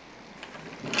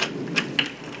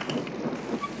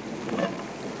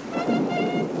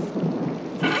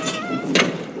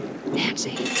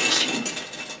 Nancy.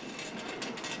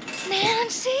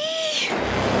 Nancy!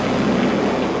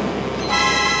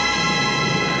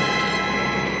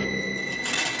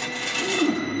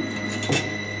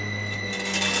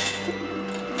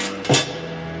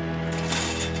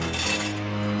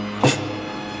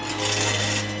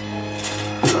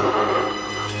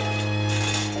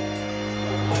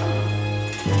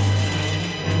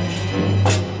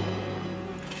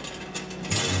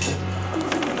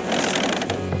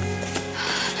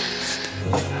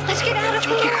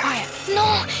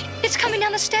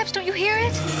 The steps, don't you hear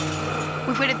it?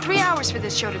 We've waited 3 hours for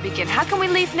this show to begin. How can we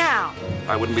leave now?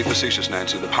 I wouldn't be facetious,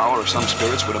 Nancy. The power of some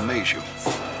spirits would amaze you.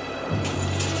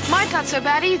 Mine's not so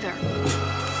bad either.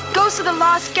 Ghosts of the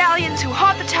lost galleons who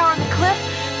haunt the tower on the cliff,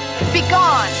 be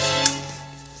gone.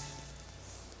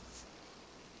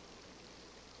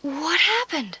 What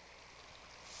happened?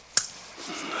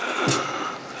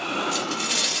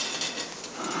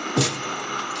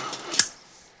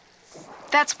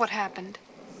 That's what happened.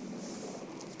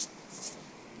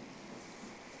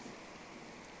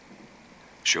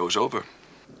 Show's over.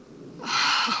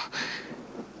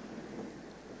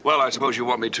 Well, I suppose you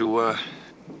want me to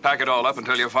pack it all up and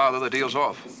tell your father the deal's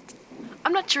off.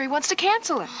 I'm not sure he wants to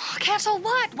cancel it. Cancel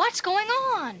what? What's going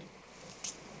on?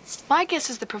 My guess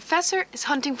is the professor is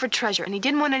hunting for treasure, and he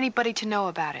didn't want anybody to know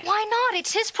about it. Why not?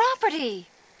 It's his property.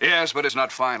 Yes, but it's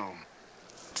not final.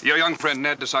 Your young friend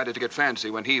Ned decided to get fancy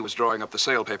when he was drawing up the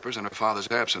sale papers in her father's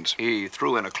absence. He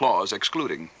threw in a clause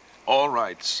excluding all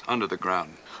rights under the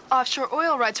ground. Offshore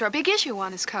oil rights are a big issue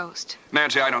on this coast.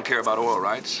 Nancy, I don't care about oil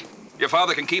rights. Your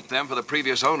father can keep them for the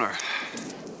previous owner.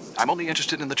 I'm only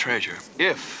interested in the treasure.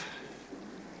 If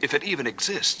it even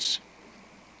exists.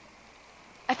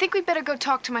 I think we'd better go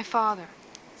talk to my father.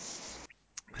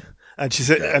 And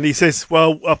he says,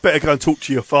 well, I better go and talk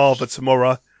to your father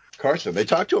tomorrow. Carson, they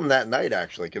talked to him that night,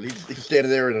 actually, because he's standing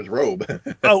there in his robe.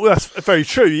 Oh, that's very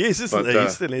true. He is, isn't he?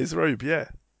 He's still in his robe, yeah.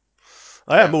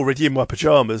 I am already in my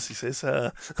pajamas, he says.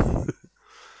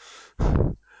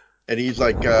 And he's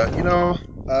like,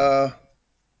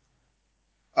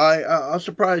 I'll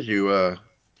surprise you,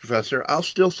 Professor. I'll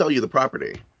still sell you the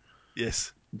property.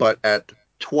 Yes. But at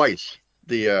twice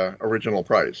the original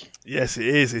price. Yes, it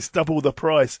is. It's double the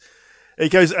price. He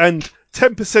goes, and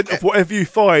 10% of whatever you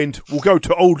find will go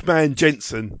to Old Man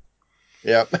Jensen.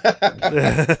 Yep.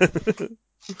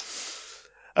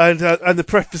 And the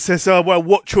professor says, oh, well,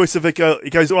 what choice have I got? He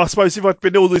goes, well, I suppose if I'd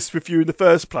been all this with you in the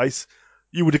first place,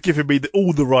 you would have given me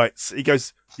all the rights. He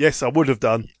goes, yes, I would have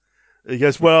done. He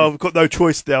goes, well, I've got no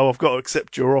choice now. I've got to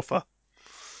accept your offer.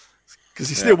 Because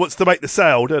he still wants to make the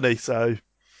sale, doesn't he? So.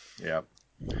 Yeah.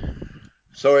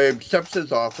 So he accepts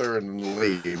his offer and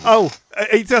leaves. Oh,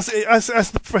 he does. As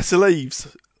the professor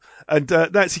leaves, And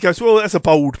Nancy goes, well, that's a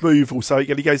bold move or something.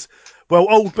 And he goes, well,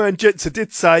 old man Jensen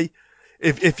did say,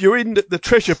 if you're in the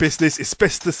treasure business, it's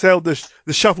best to sell the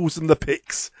shovels and the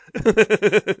picks.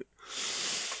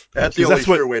 That's the only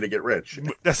sure way to get rich.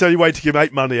 That's the only way to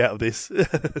make money out of this.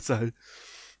 So,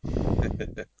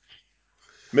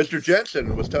 Mr.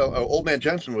 Jensen was old man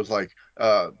Jensen was like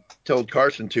told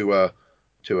Carson to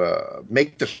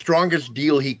make the strongest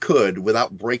deal he could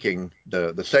without breaking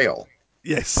the sale.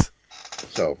 Yes.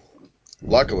 So,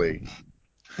 luckily,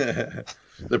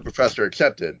 the professor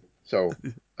accepted. So,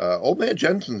 old man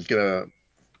Jensen's gonna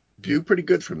do pretty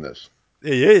good from this.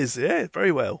 He is, yeah,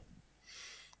 very well.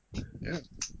 Yeah,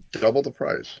 double the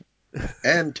price,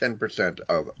 and 10%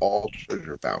 of all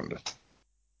treasure found.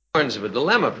 Horns of a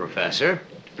dilemma, Professor.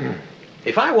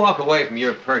 If I walk away from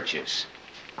your purchase,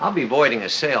 I'll be voiding a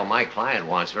sale my client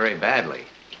wants very badly.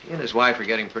 He and his wife are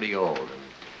getting pretty old, and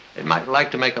they might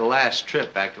like to make a last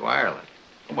trip back to Ireland.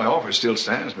 Well, my offer still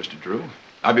stands, Mr. Drew.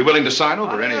 I'd be willing to sign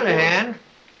over any. On the other hand,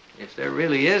 if there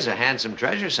really is a handsome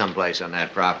treasure someplace on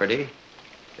that property,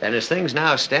 then as things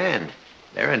now stand,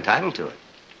 they're entitled to it.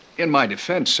 In my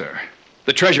defense, sir,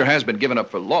 the treasure has been given up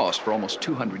for lost for almost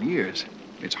 200 years.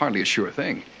 It's hardly a sure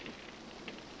thing.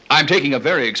 I'm taking a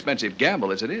very expensive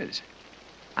gamble as it is.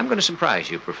 I'm going to surprise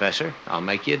you, Professor. I'll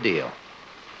make you a deal.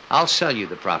 I'll sell you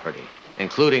the property,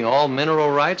 including all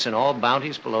mineral rights and all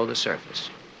bounties below the surface.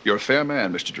 You're a fair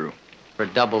man, Mr. Drew. For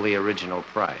double the original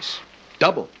price.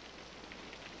 Double?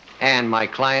 And my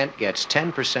client gets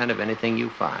 10% of anything you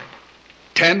find.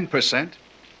 10%?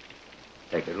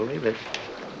 Take it or leave it.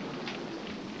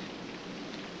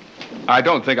 I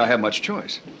don't think I have much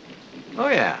choice. Oh,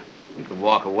 yeah. You can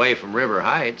walk away from River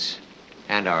Heights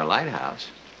and our lighthouse.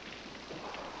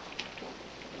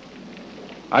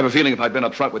 I have a feeling if I'd been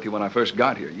up front with you when I first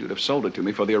got here, you'd have sold it to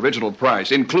me for the original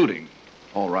price, including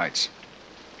all rights.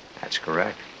 That's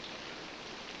correct.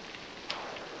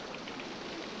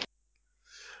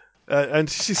 And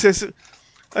she says,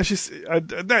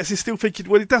 and Nancy's still thinking,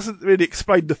 well, it doesn't really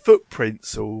explain the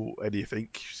footprints or anything,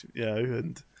 you know.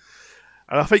 And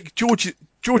I think George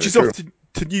is off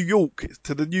to New York,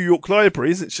 to the New York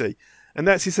Library, isn't she? And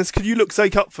Nancy says, can you look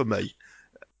Zeke up for me?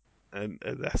 And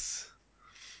that's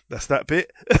that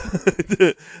bit.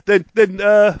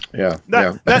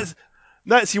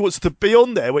 Nancy wants to be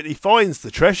on there when he finds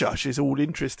the treasure. She's all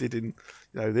interested in,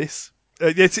 this.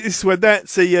 This is when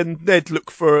Nancy and Ned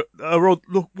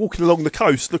walking along the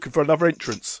coast looking for another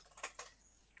entrance.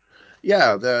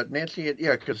 Yeah,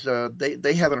 because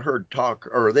they haven't heard talk,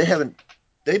 or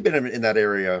they've been in that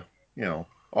area,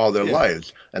 all their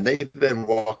lives, and they've been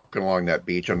walking along that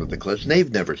beach under the cliffs, and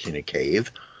they've never seen a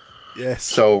cave. Yes.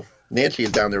 So Nancy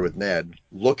is down there with Ned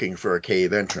looking for a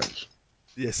cave entrance.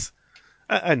 Yes.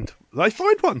 And they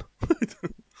find one.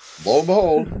 Lo and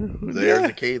behold, there's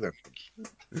a cave entrance.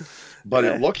 But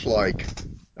it looks like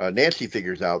Nancy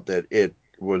figures out that it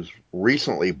was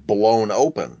recently blown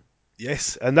open.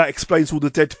 Yes, and that explains all the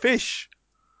dead fish.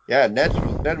 Yeah,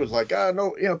 Ned was like,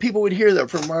 no, people would hear that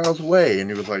from miles away. And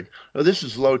he was like, oh, this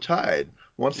is low tide.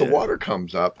 Once the water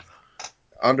comes up,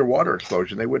 underwater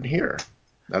explosion, they wouldn't hear.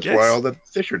 That's why all the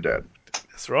fish are dead.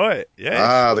 That's right,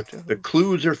 yes. The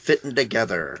clues are fitting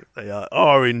together. They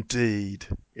are indeed.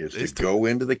 It's to go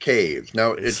into the caves.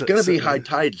 Now, it's going to be high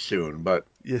tide soon, but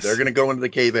they're going to go into the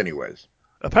cave anyways.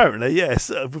 Apparently, yes,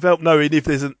 without knowing if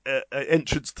there's an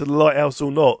entrance to the lighthouse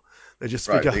or not. They just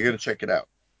they're going to check it out.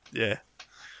 Yeah.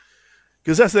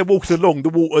 Because as they're walking along, the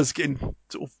water's getting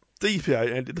sort of deeper,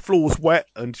 and the floor's wet,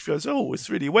 and she goes, oh,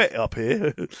 it's really wet up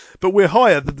here. But we're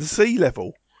higher than the sea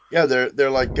level. Yeah,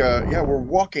 they're like, we're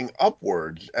walking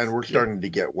upwards, and we're starting to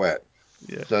get wet.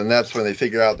 Yeah. So, and that's when they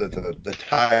figure out that the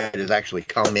tide has actually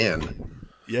come in.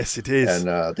 Yes, it is.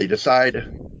 And they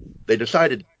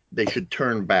decided they should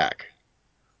turn back.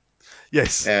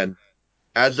 Yes. And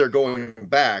as they're going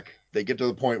back, they get to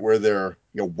the point where they're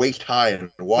waist high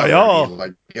in water. They are.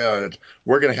 Like,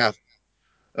 we're gonna have,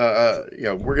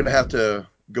 we're gonna have to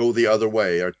go the other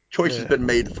way. Our choice has been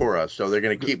made for us, so they're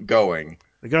gonna keep going.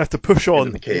 They're gonna have to push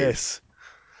on. The cave. Yes.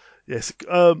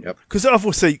 Because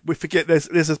obviously we forget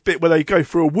there's a bit where they go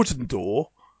through a wooden door,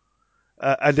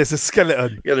 and there's a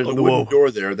skeleton. Yeah, there's a wooden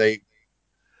door there. They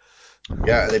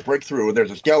break through, and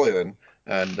there's a skeleton,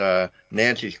 and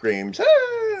Nancy screams,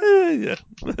 "Ah!" Yeah.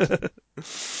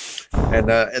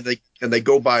 and they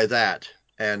go by that,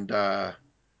 and then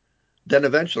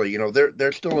eventually,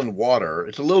 they're still in water.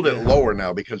 It's a little bit lower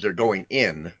now because they're going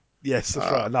in. Yes, that's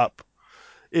right, and up,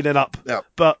 in and up. Yeah.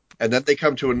 And then they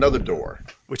come to another door,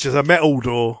 which is a metal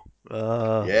door.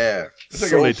 It's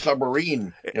like an old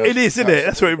submarine. It is, isn't it?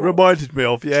 That's what it reminded me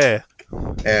of. Yeah.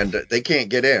 And they can't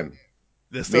get in.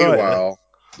 That's Meanwhile,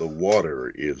 the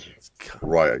water is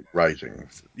rising.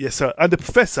 Yes, sir. And the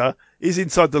professor is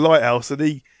inside the lighthouse, and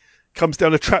he comes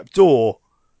down a trap door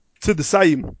to the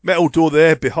same metal door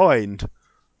there behind,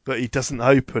 but he doesn't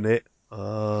open it.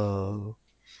 Oh.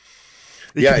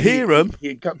 He can hear him.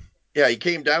 He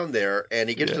came down there, and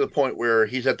he gets to the point where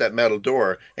he's at that metal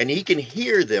door, and he can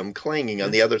hear them clanging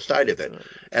on the other side of it.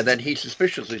 And then he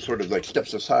suspiciously sort of like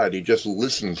steps aside. He just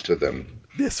listens to them.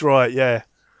 That's right, yeah.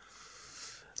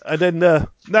 And then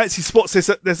Nancy spots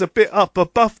there's a bit up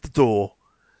above the door,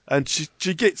 and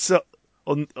she gets up.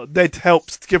 Ned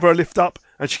helps to give her a lift up,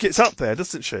 and she gets up there,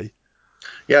 doesn't she?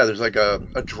 Yeah, there's like a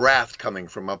draft coming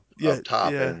from up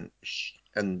top, yeah.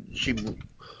 and she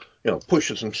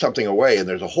pushes something away, and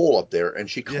there's a hole up there, and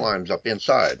she climbs up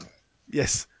inside.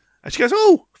 Yes. And she goes,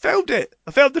 "Oh, found it!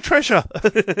 I found the treasure."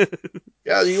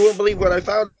 Yeah, you won't believe what I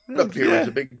found up here. It's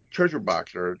a big treasure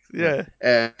box.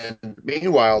 And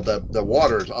meanwhile, the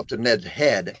water's up to Ned's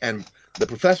head, and the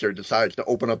professor decides to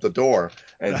open up the door,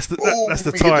 and that's the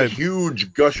he time. gets a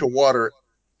huge gush of water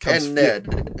and Ned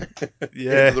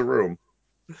into the room.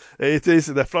 It is,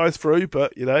 and they flies through,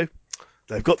 but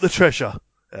they've got the treasure.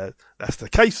 That's the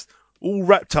case, all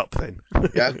wrapped up then.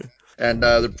 Yeah, and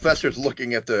the professor's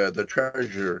looking at the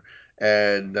treasure,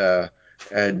 and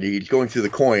he's going through the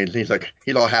coins, and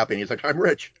he's all happy, and he's like, I'm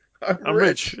rich. I'm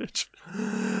rich.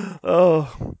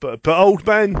 Oh, but old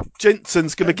man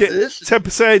Jensen's going to get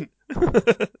 10%.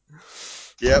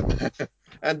 Yep.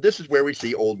 And this is where we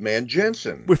see old man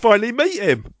Jensen. We finally meet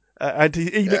him, and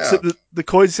he looks at the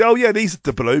coins and says, "Oh yeah, these are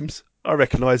the balloons. I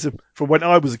recognise them from when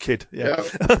I was a kid." Yeah.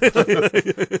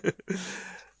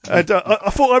 And I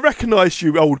thought I recognised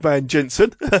you, old man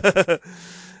Jensen.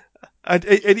 and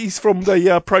he's from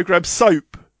the program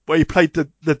Soap, where he played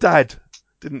the dad,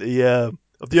 didn't he? Of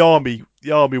the army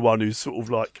one who's sort of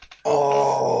like.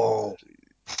 Oh.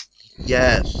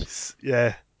 Yes.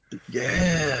 Yeah.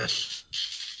 Yes.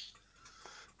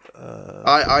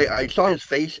 I saw his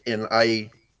face, and I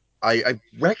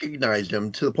recognized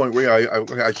him to the point where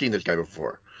I've seen this guy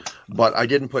before, but I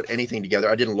didn't put anything together.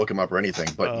 I didn't look him up or anything.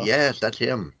 But yes, that's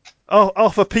him. Oh,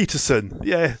 Arthur Peterson.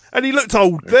 Yeah, and he looked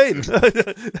old then.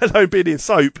 Hello, being in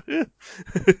Soap.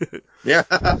 Yeah.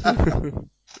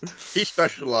 He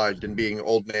specialized in being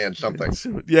old man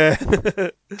something. Yeah.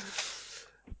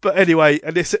 But anyway,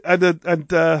 and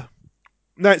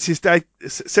Nancy's dad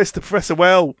says to Professor,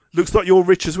 "Well, looks like you're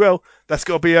rich as well. That's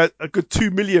got to be a good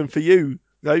 $2 million for you.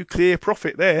 Clear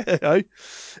profit there.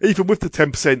 Even with the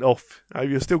 10% off,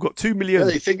 you've still got $2 million." Yeah,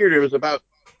 they figured it was about.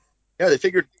 Yeah, they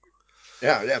figured.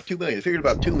 Yeah, $2 million. They figured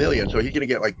about $2 million, so he's going to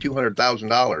get like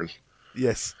 $200,000.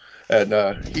 Yes.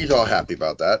 And he's all happy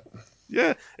about that.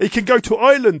 Yeah, he can go to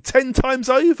Ireland 10 times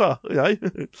over.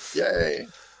 Yay.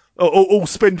 Or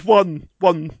spend one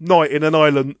night in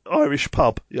an Irish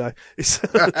pub. It's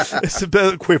it's a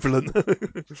bit equivalent.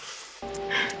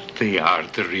 They are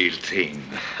the real thing.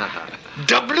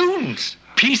 Doubloons,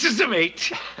 pieces of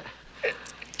 8.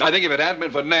 I think if it hadn't been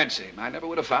for Nancy, I never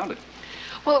would have found it.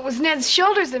 Well, it was Ned's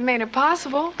shoulders that made it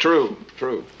possible. True.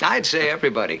 I'd say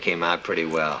everybody came out pretty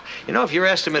well. If your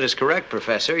estimate is correct,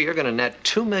 Professor, you're going to net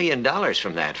 $2 million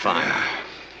from that find.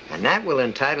 And that will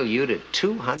entitle you to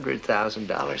 $200,000,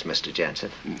 Mr.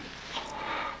 Jensen.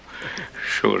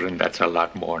 Sure, and that's a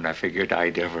lot more than I figured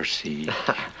I'd ever see.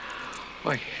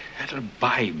 Why, that'll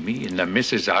buy me and the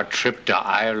missus our trip to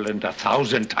Ireland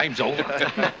 1,000 times over.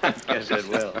 Yes, it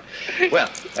will. Well,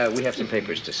 we have some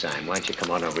papers to sign. Why don't you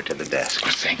come on over to the desk? Oh,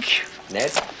 thank you.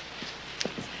 Ned?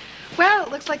 Well,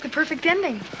 it looks like the perfect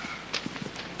ending.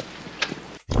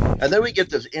 And then we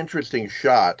get this interesting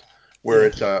shot where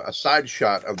it's a side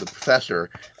shot of the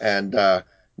professor, and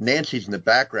Nancy's in the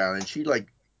background, and she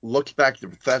looks back at the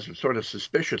professor sort of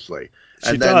suspiciously.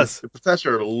 And then the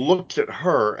professor looks at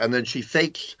her, and then she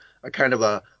fakes a kind of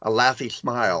a laughy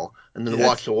smile, and then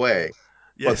walks away.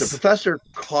 Yes. But the professor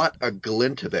caught a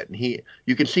glint of it, and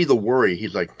you can see the worry.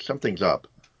 He's like, something's up.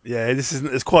 Yeah, this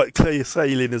isn't as quite clear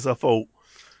sailing as I thought.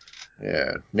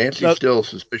 Yeah, Nancy's still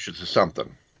suspicious of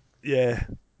something. Yeah.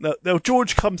 Now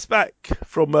George comes back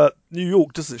from New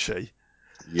York, doesn't she?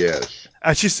 Yes.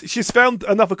 And she's found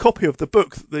another copy of the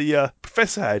book that the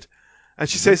professor had, and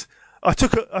she says, I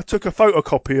took a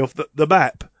photocopy of the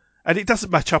map, and it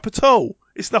doesn't match up at all.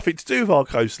 It's nothing to do with our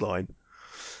coastline.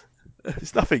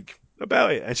 It's nothing about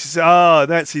it. And she says,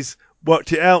 Nancy's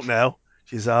worked it out now.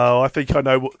 She says, I think I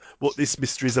know what this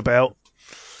mystery is about.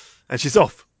 And she's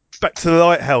off back to the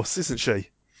lighthouse, isn't she?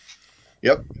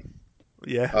 Yep.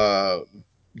 Yeah.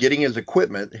 Getting his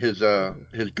equipment, his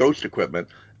ghost equipment,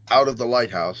 out of the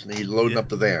lighthouse, and he's loading up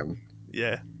the van.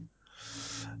 Yeah.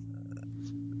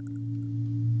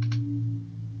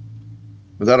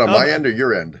 Was that on my end or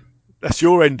your end? That's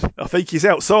your end. I think he's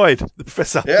outside, the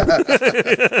professor. Yeah.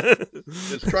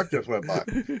 His truck just went by.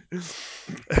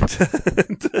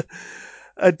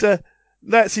 and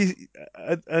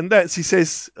Nancy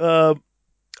says, I'm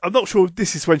not sure if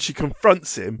this is when she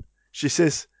confronts him. She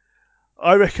says,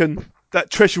 I reckon that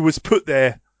treasure was put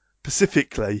there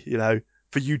specifically,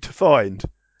 for you to find.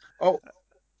 Oh,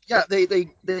 yeah, they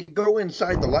go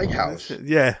inside the lighthouse.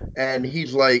 Yeah. And he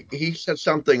says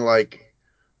something like,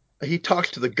 he talks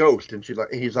to the ghost, and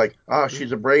he's like,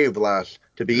 she's a brave lass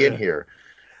to be in here.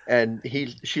 And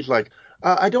she's like,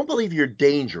 I don't believe you're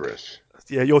dangerous.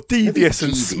 Yeah, you're devious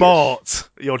and smart.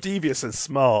 You're devious and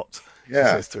smart, she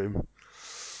says to him.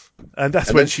 And that's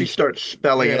when then she starts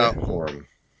spelling it out for him.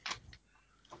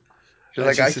 She's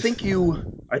like, I think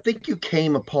you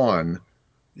came upon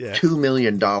 $2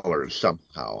 million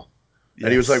somehow. Yes.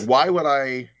 And he was like, why would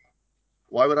I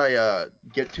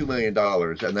get $2 million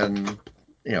and then,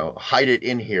 hide it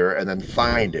in here and then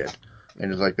find it?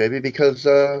 And he's like, maybe because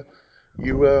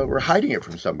you were hiding it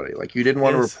from somebody. Like, you didn't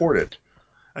want to report it.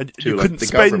 And you couldn't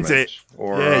spend it.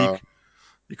 Or,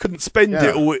 you couldn't spend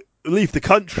it or leave the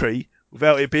country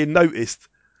without it being noticed.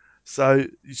 So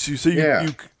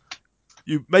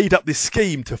you made up this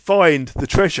scheme to find the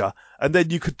treasure, and then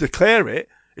you could declare it.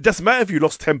 It doesn't matter if you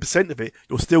lost 10% of it;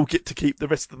 you'll still get to keep the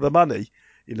rest of the money.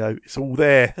 It's all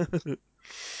there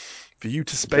for you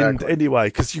to spend anyway,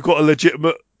 because you've got a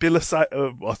legitimate bill of sale.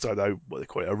 I don't know what they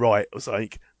call it, a right or something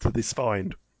to this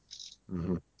find.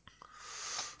 Mm-hmm.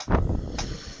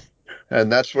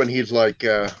 And that's when he's like,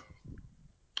 "Who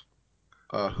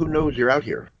knows you're out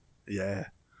here?" Yeah,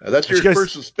 that's your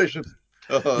first suspicion.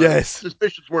 Yes.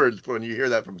 Suspicious words when you hear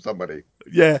that from somebody.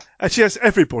 Yeah, and she has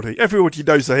everybody. Everybody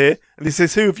knows they're here. And he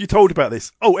says, who have you told about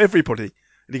this? Oh, everybody.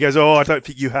 And he goes, I don't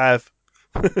think you have.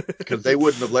 Because they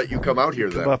wouldn't have let you come out here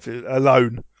then. Come up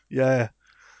alone. Yeah.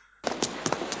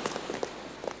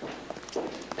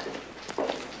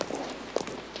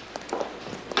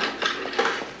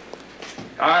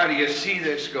 Do you see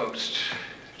this ghost?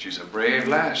 She's a brave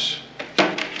lass.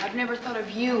 I've never thought of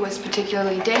you as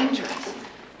particularly dangerous.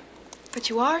 But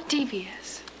you are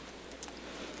devious.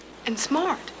 And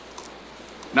smart.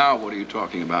 Now what are you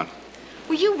talking about?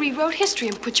 Well, you rewrote history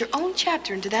and put your own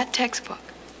chapter into that textbook.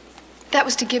 That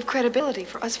was to give credibility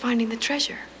for us finding the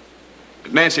treasure.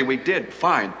 But Nancy, we did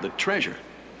find the treasure.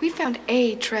 We found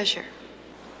a treasure.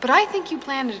 But I think you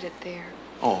planted it there.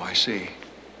 Oh, I see.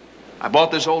 I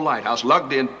bought this old lighthouse,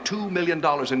 lugged in $2 million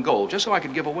in gold, just so I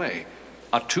could give away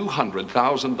a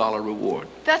 $200,000 reward.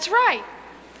 That's right.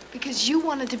 Because you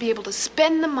wanted to be able to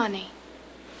spend the money.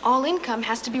 All income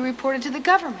has to be reported to the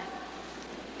government.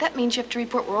 That means you have to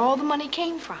report where all the money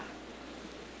came from.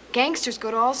 Gangsters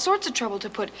go to all sorts of trouble to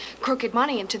put crooked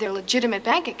money into their legitimate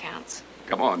bank accounts.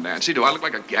 Come on, Nancy. Do I look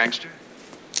like a gangster?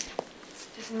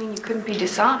 Doesn't mean you couldn't be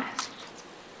dishonest.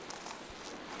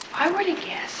 If I were to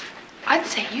guess, I'd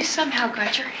say you somehow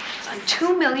got your hands on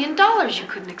 $2 million you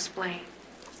couldn't explain.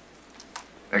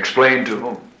 Explain to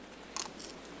whom?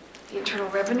 The Internal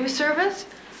Revenue Service?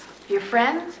 Your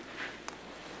friends?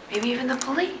 Maybe even the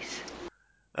police.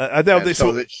 And now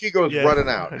that she goes running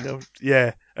out.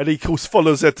 Yeah, and he, of course,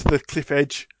 follows her to the cliff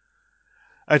edge.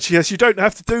 And she says, you don't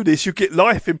have to do this. You get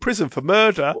life in prison for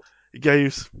murder. He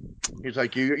goes... He's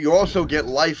like, you also get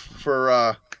life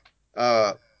for,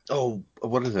 what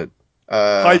is it?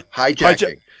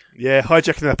 Hijacking.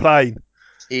 Hijacking a plane.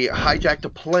 He hijacked a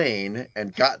plane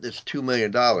and got this $2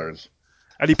 million.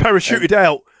 And he parachuted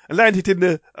out and landed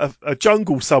in a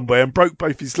jungle somewhere and broke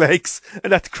both his legs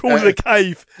and had to crawl in a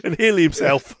cave and heal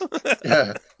himself.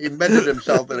 Yeah, he mended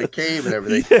himself in a cave and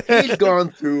everything. Yeah. He's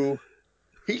gone through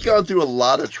a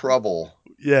lot of trouble.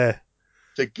 Yeah.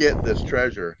 To get this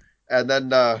treasure. And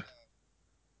then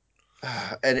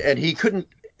and he couldn't,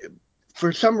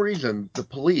 for some reason, the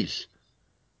police,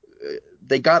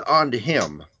 they got onto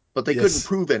him, but they couldn't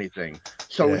prove anything.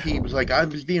 So he was like, I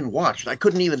was being watched. I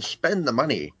couldn't even spend the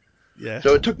money. Yeah.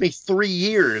 So it took me 3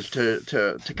 years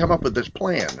to come up with this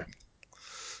plan.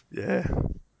 Yeah.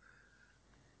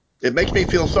 It makes me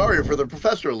feel sorry for the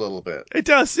professor a little bit. It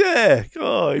does, yeah.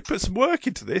 Oh, he put some work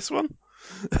into this one.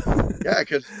 Yeah,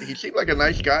 because he seemed like a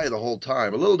nice guy the whole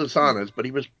time. A little dishonest, but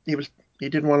he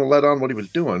didn't want to let on what he was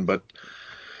doing. But,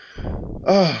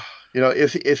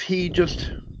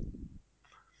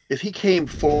 if he came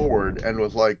forward and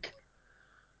was like,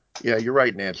 yeah, you're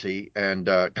right, Nancy, and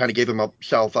kind of gave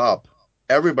himself up,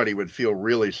 everybody would feel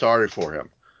really sorry for him.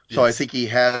 So I think he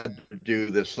had to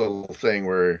do this little thing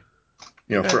where,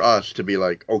 for us to be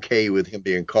like okay with him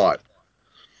being caught.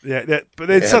 Yeah, but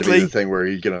then suddenly the thing where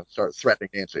he's gonna start threatening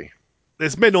Nancy.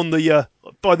 there's men on the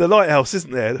by the lighthouse,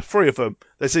 isn't there? The three of them.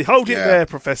 They say, "Hold it there,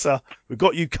 Professor. We've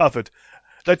got you covered."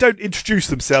 They don't introduce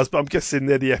themselves, but I'm guessing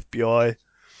they're the FBI.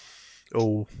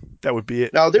 Oh, that would be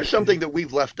it. Now, there's something that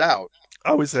we've left out.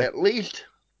 Oh, is there? At least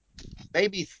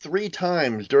maybe 3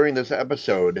 times during this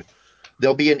episode,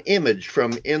 there'll be an image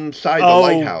from inside the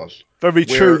lighthouse. Very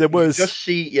true. There was. You'll just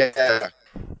see a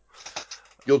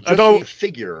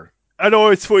figure. I know,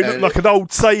 it's for looked like an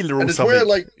old sailor or something. Wearing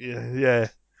like, yeah,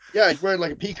 he's wearing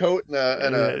like a pea coat and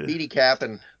a beanie cap,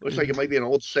 and looks like it might be an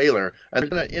old sailor. And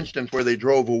there's an instance where they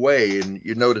drove away, and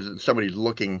you notice that somebody's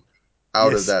looking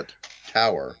out of that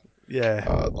tower. Yeah.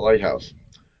 The lighthouse.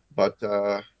 But,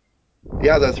 the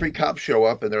 3 cops show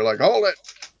up, and they're like, "Hold it!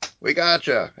 We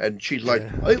gotcha!" And she's like,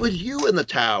 "Oh, it was you in the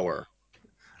tower."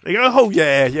 They go, "Oh,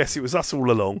 yeah, yes, it was us all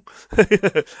along."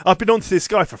 I've been on to this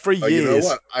guy for 3 years. You know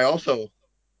what? I also...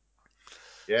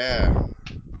 Yeah.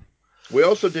 We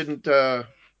also didn't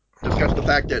discuss the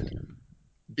fact that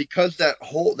because that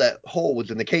hole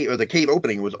was in the cave, or the cave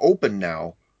opening was open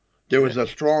now, there was a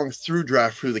strong through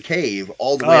draft through the cave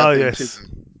all the way up into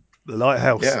the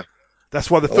lighthouse. Yeah.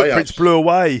 That's why the footprints blew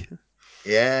away.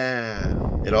 Yeah.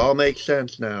 It all makes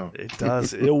sense now. It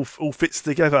does. It all fits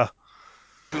together.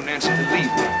 Nancy to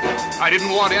leave. I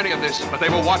didn't want any of this, but they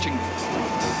were watching me.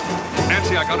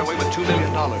 Nancy, I got away with $2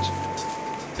 million.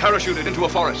 Parachuted into a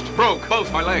forest, broke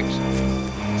both my legs.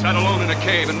 Sat alone in a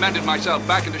cave and mended myself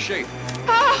back into shape.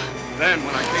 Then,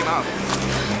 when I came out,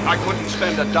 I couldn't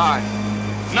spend a dime.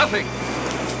 Nothing.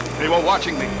 They were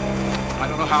watching me. I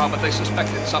don't know how, but they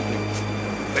suspected something.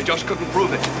 They just couldn't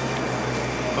prove it.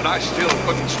 But I still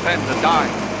couldn't spend a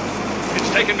dime. It's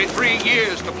taken me 3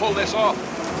 years to pull this off.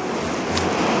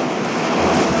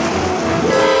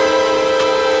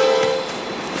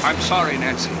 I'm sorry,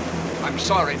 Nancy. I'm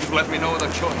sorry you left me no other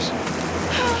choice.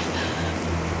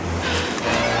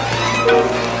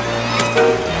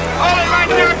 Hold it right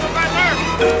there, Professor!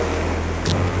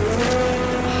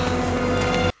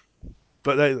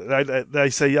 But they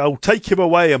say, "Oh, take him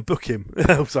away and book him."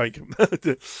 I was like,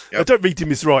 I don't read him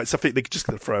his rights. I think they're just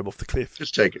going to throw him off the cliff.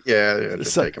 Just take it. Yeah,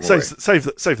 just take him away.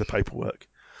 Save the paperwork.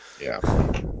 Yeah.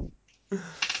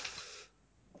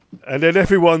 And then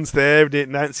everyone's there,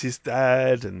 and Nancy's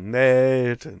dad and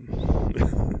Ned and...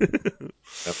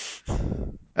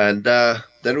 And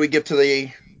then we get to the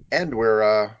end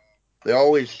where they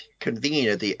always convene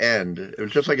at the end. It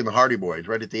was just like in the Hardy Boys,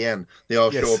 right at the end. They all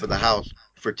show up at the house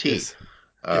for tea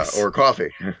or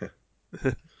coffee.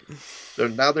 So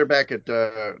now they're back at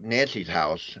Nancy's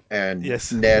house, and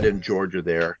Ned and George are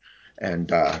there. And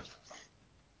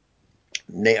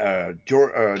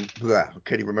George, I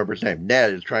can't even remember his name.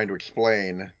 Ned is trying to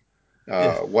explain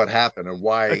what happened and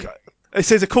why. Okay. It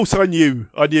says, "Of course, I knew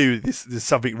there's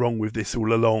something wrong with this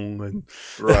all along." And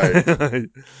right.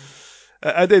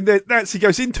 And then Nancy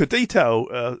goes into detail.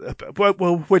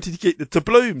 Well, where did he get the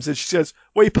doubloons? And she says,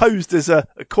 "Well, he posed as a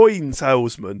coin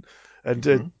salesman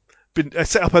and been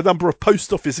set up a number of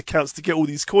post office accounts to get all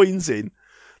these coins in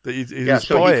that he was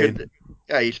buying."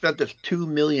 He spent this $2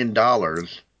 million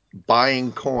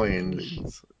buying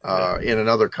coins in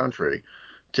another country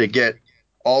to get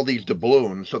all these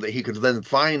doubloons so that he could then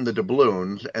find the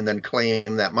doubloons and then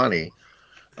claim that money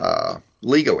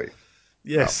legally.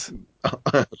 Yes.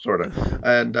 Sort of.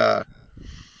 And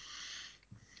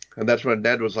that's when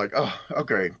Ned was like, "Oh,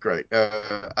 okay, great.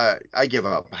 I give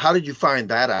up. How did you find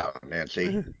that out,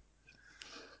 Nancy?"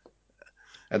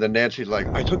 And then Nancy's like,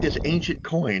 "I took this ancient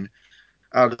coin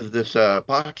out of this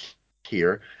box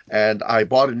here, and I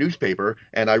bought a newspaper,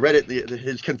 and I read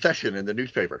his confession in the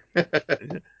newspaper."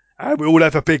 And we all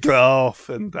have a big laugh,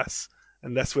 and that's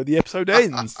where the episode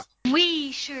ends.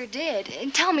 We sure did.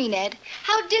 Tell me, Ned,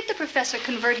 how did the professor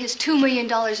convert his $2 million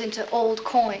into old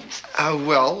coins?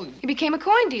 Well... He became a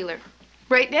coin dealer.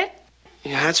 Right, Ned?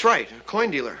 Yeah, that's right. A coin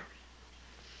dealer.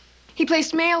 He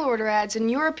placed mail order ads in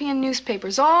European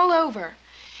newspapers all over,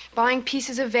 buying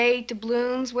pieces of 8,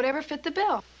 doubloons, whatever fit the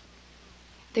bill.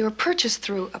 They were purchased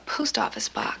through a post office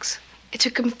box. It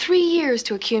took him 3 years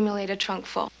to accumulate a trunk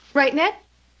full. Right, Ned?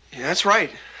 Yeah, that's right.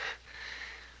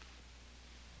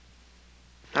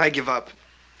 I give up.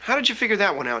 How did you figure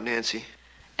that one out, Nancy?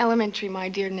 Elementary, my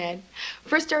dear Ned.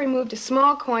 First, I removed a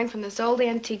small coin from this old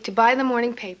antique to buy the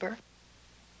morning paper.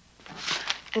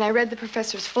 And I read the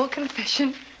professor's full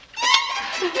confession.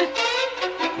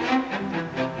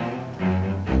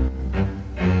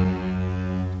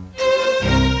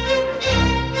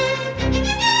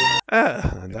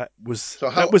 That was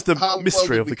the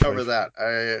mystery of the cave. Cover that?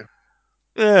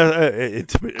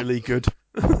 Intimately good.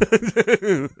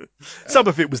 Some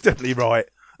of it was definitely right.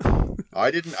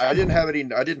 I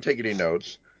didn't take any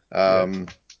notes.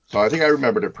 So I think I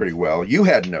remembered it pretty well. You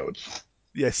had notes.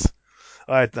 Yes,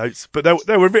 I had notes, but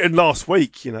they were written last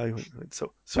week. You know,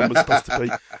 so someone was supposed to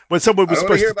be when someone was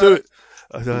supposed to do it.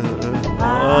 I don't know.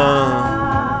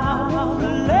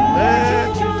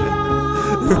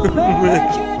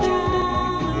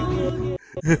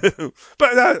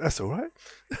 But that's all right.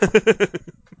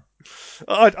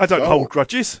 I don't hold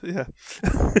grudges. Yeah.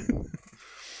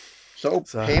 So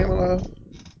Pamela,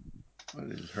 what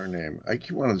is her name? I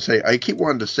keep wanting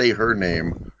to say her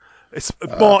name. It's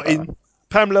Martin,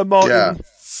 Pamela Martin, yeah.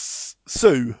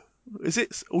 Sue. Is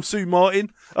it or Sue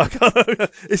Martin?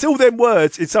 It's all them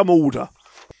words in some order.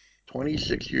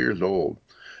 26 years old.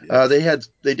 Yeah.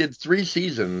 They did 3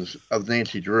 seasons of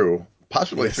Nancy Drew,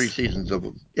 possibly 3 seasons of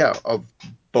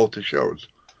both the shows.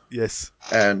 Yes.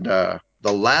 And the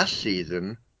last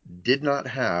season did not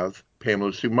have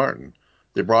Pamela Sue Martin.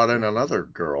 They brought in another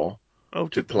girl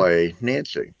to play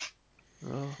Nancy.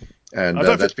 Oh. And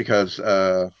that's because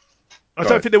I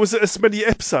don't think there was as many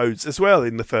episodes as well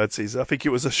in the 3rd season. I think it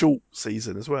was a short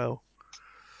season as well.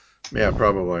 Yeah,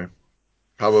 probably.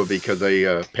 Probably because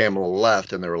Pamela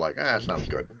left and they were like, sounds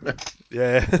good.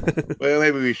 Yeah. Well,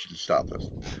 maybe we should stop this.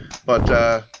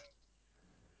 But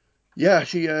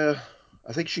she. I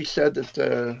think she said that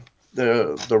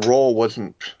the role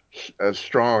wasn't as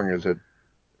strong as it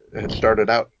had started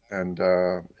out, and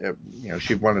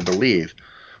she wanted to leave.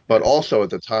 But also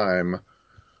at the time,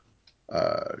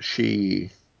 they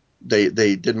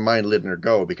didn't mind letting her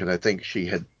go because I think she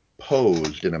had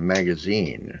posed in a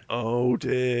magazine. Oh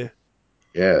dear.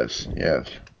 Yes.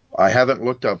 I haven't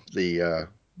looked up the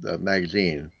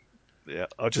magazine. Yeah,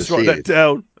 I'll just write that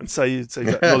down and say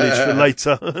that knowledge for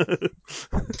later.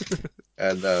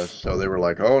 And so they were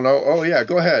like, "Oh no, oh yeah,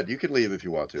 go ahead. You can leave if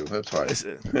you want to. That's fine."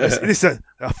 It's a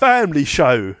family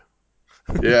show.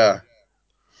 Yeah.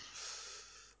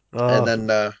 And then,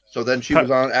 she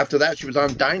was on. After that, she was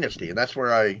on Dynasty, and that's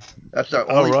where that's the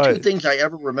only 2 things I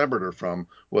ever remembered her from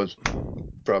was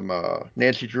from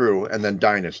Nancy Drew, and then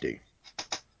Dynasty.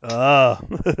 Ah.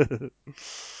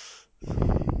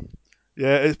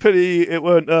 Yeah, it's pretty. It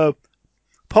weren't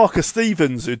Parker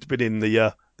Stevens who'd been in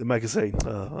the magazine.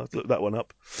 I'll look that one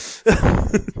up.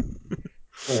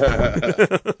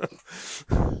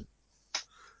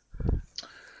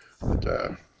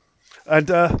 And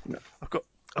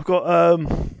I've got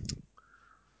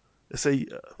let's see,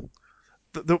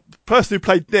 the person who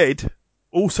played Ned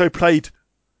also played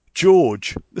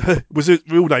George. His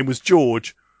real name was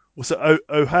George. Was it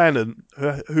O'Hannon?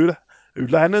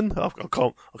 O'Lannon? I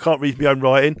can't read my own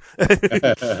writing.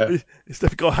 It's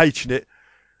definitely got a H in it.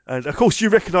 And of course you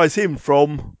recognise him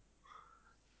from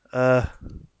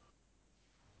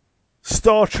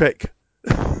Star Trek.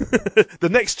 The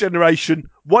Next Generation,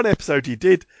 1 episode he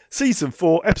did, season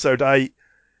 4, episode 8,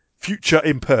 Future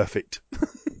Imperfect.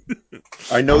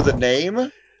 I know the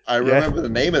name. I remember the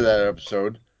name of that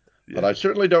episode, but I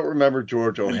certainly don't remember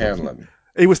George O'Hanlon.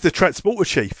 He was the transporter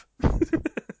chief.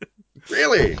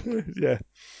 Really? Yeah.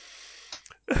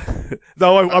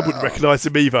 No, I wouldn't recognise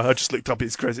him either. I just looked up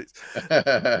his credits.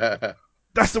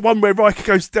 That's the one where Riker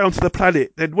goes down to the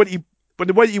planet. Then when he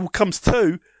comes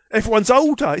to, everyone's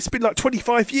older. It's been like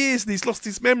 25 years and he's lost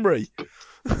his memory.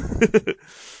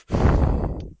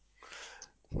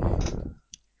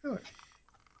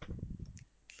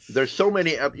 There's so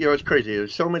many, it's crazy.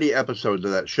 There's so many episodes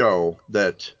of that show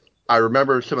that I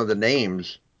remember some of the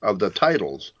names of the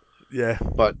titles. Yeah.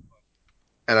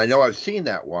 And I know I've seen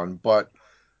that one, but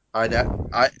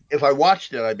if I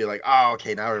watched it, I'd be like, oh,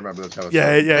 okay, now I remember this episode.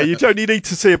 Yeah. You only need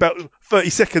to see about 30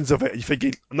 seconds of it. You're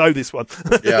thinking, I know this one.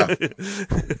 Yeah.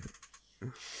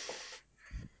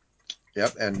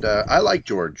 Yep, and I like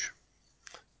George.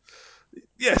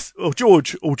 Yes, or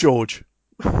George.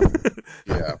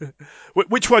 Yeah.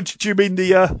 Which one do you mean?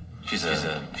 The she's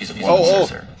a woman,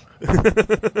 sir.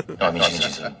 No, I mean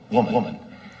she's a woman.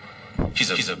 She's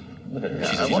a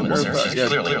woman, sir. She's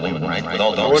clearly a woman, right? With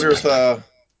all I wonder if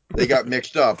they got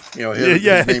mixed up.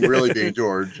 His name really being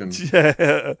George, and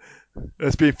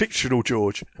as being fictional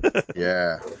George.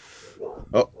 Yeah.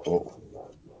 Oh,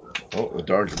 the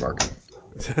dogs are barking.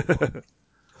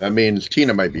 That means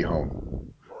Tina might be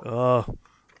home. I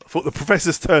thought the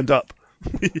professor's turned up.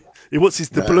 He wants his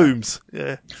doubloons.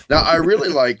 Yeah. Now I really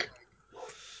like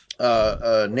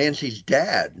Nancy's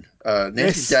dad.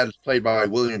 Nancy's dad is played by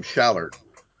William Shallert,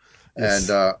 and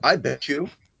I bet you,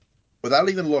 without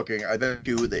even looking, I bet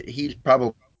you that he's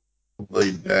probably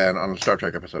been on a Star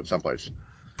Trek episode someplace.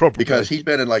 Probably because he's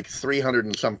been in like 300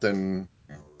 and something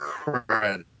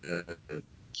credits.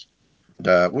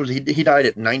 He died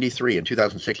at 93 in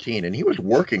 2016, and he was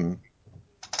working,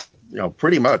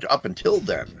 pretty much up until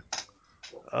then.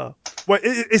 Well,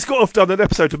 he's got to have done an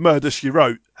episode of Murder, She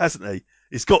Wrote, hasn't he?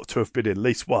 He's got to have been in at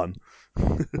least one.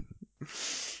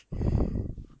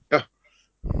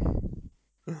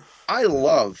 I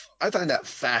find that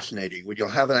fascinating when you'll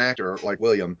have an actor like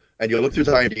William and you'll look through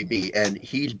the IMDb and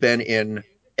he's been in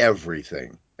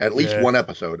everything, at least one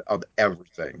episode of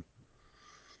everything.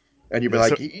 And you'd be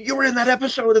like, you were in that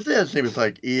episode of this. And he was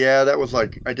like, yeah, that was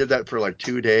like, I did that for like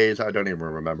 2 days. I don't even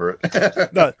remember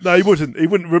it. No, he wouldn't. He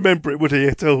wouldn't remember it, would he,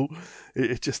 at all?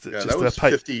 It just, that was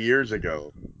 50 years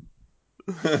ago.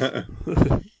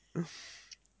 But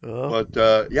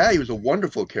he was a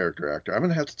wonderful character actor. I'm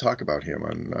going to have to talk about him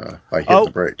on by Hitting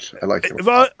the Brakes. I like him.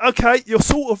 Okay, you're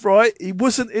sort of right. He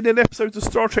wasn't in an episode of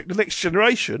Star Trek: The Next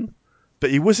Generation,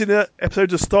 but he was in an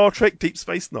episode of Star Trek: Deep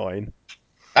Space Nine.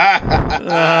 Of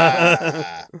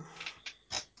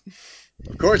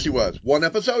course he was. One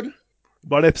episode?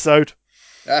 One episode.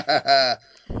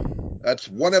 That's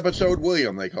one episode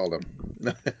William, they called him.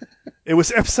 It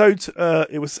was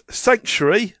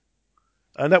Sanctuary,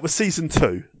 and that was season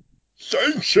 2.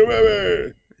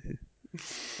 Sanctuary!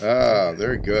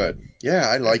 Very good. Yeah,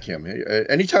 I like him.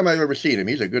 Anytime I've ever seen him,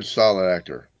 he's a good, solid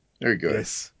actor. Very good.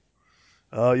 Yes.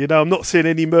 I'm not seeing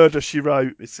any Murder, She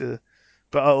Wrote.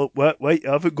 But wait,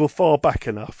 I haven't gone far back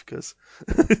enough because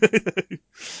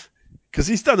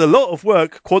he's done a lot of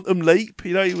work. Quantum Leap,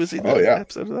 he was in an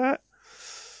episode of that.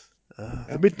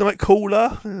 The Midnight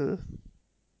Caller.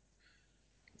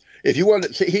 If you want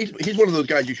to see, he's one of those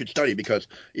guys you should study, because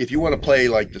if you want to play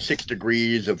like the 6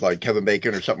 Degrees of like Kevin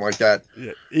Bacon or something like that,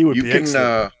 he would be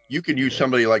excellent. You can use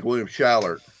somebody like William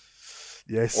Shallert.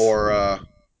 Yes. Or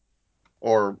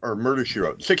Murder, She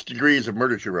Wrote. 6 Degrees of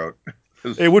Murder, She Wrote.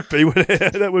 It would be.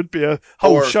 That would be a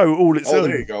whole show all its own. Oh,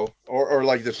 there you go. Or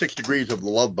like the 6 Degrees of the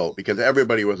Love Boat, because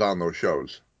everybody was on those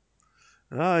shows.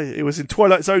 It was in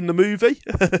Twilight Zone, the movie.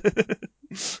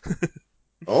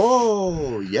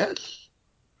 Oh, yes.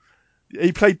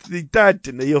 He played the dad,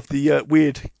 didn't he, of the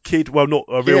weird kid? Well, not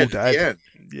a real dad. Yeah.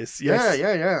 Yes. Yeah.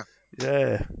 Yeah.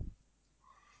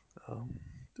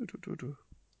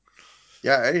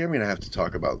 Yeah, I'm going to have to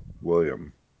talk about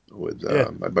William with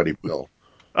my buddy Bill.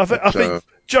 I think,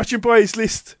 judging by his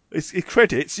list, his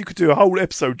credits, you could do a whole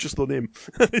episode just on him.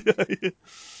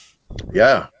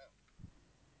 Yeah.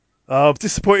 I'm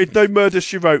disappointed. No Murder,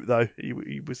 She Wrote, though.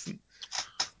 He wasn't.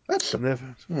 That's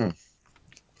never.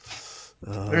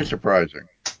 Very surprising.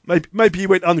 Maybe he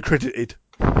went uncredited.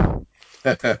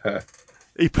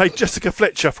 He played Jessica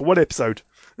Fletcher for one episode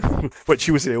when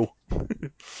she was ill.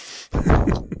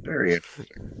 Very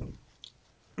interesting.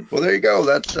 Well, there you go.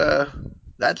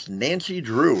 That's Nancy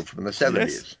Drew from the 70s.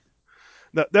 Yes.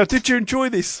 Now, did you enjoy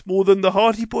this more than the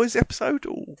Hardy Boys episode?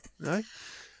 Or no?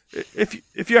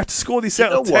 If you had to score this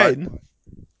out of 10,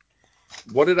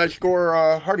 what did I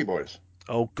score Hardy Boys?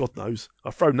 Oh, God knows.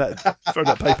 I've thrown that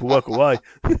paperwork away.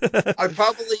 I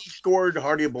probably scored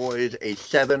Hardy Boys a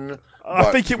 7.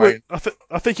 I think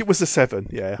it was a 7.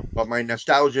 Yeah. But my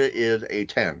nostalgia is a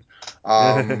 10.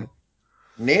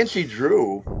 Nancy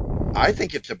Drew, I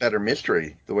think it's a better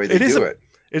mystery the way they do it.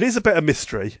 It is a better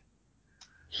mystery.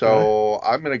 So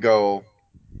I'm gonna go.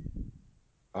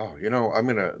 Oh,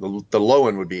 the low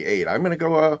end would be 8. I'm gonna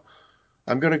go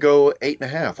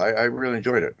 8.5. I really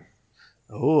enjoyed it.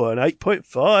 Oh, an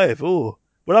 8.5. Oh,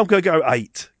 well, I'm going to go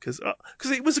 8 because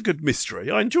it was a good mystery.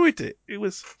 I enjoyed it. It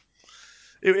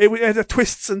had the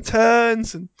twists and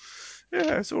turns, and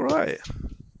it's all right.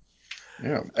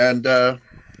 Yeah, and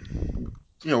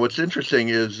what's interesting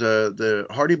is the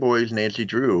Hardy Boys Nancy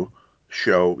Drew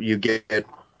show. You get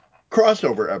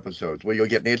crossover episodes where you'll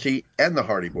get Nancy and the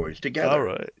Hardy Boys together. All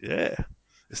right, yeah.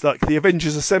 It's like the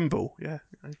Avengers Assemble. Yeah.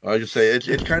 I just say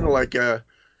it's kind of like the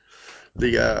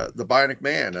Bionic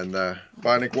Man and the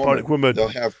Bionic Woman. They'll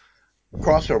have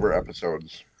crossover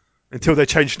episodes until they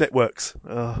change networks.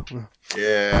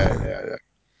 Yeah.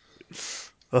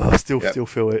 Oh, I still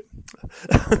feel it.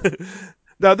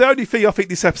 Now, the only thing I think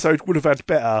this episode would have had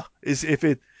better is if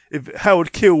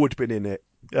Howard Keel would have been in it.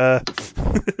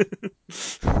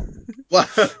 Why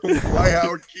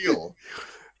Howard Keel?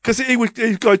 Because he would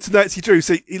go to Nancy Drew.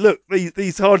 See, look,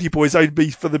 these Hardy Boys owed me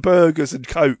for the burgers and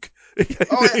Coke.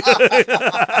 Because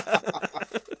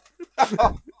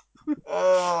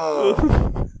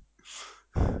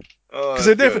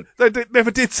they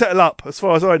never did settle up, as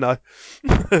far as I know.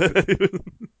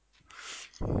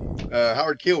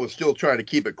 Howard Keel was still trying to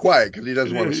keep it quiet because he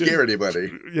doesn't want to scare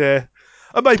anybody. Yeah,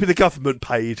 and maybe the government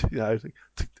paid, to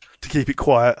keep it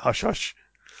quiet. Hush, hush.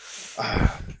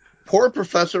 Poor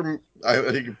Professor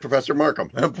Markham.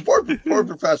 Poor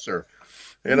Professor.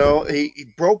 He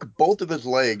broke both of his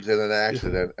legs in an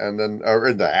accident, and then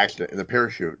in the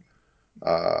parachute.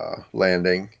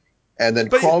 landing, and then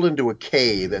crawled into a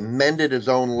cave and mended his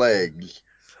own legs.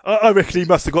 I reckon he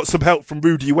must have got some help from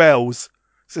Rudy Wells.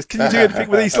 Says, can you do anything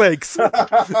with these legs?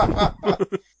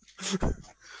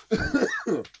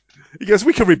 He goes,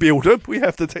 we can rebuild them. We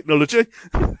have the technology.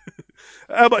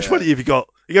 How much money have you got?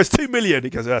 He goes, 2 million. He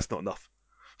goes, that's not enough.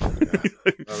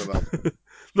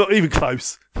 Not even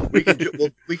close. We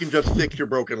can just fix your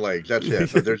broken legs. That's it.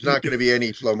 So there's not going to be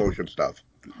any slow motion stuff.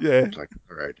 Yeah. It's like,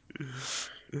 all right.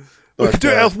 We can do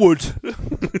it out of wood.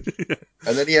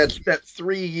 And then he had spent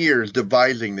 3 years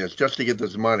devising this just to get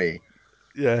this money.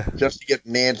 Yeah. Just to get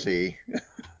Nancy.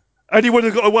 And he would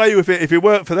have got away with it if it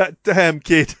weren't for that damn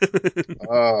kid.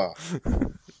 Oh.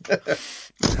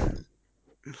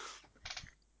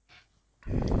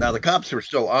 Now the cops are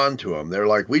still on to him. They're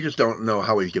like, we just don't know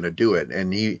how he's going to do it,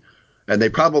 and they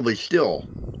probably still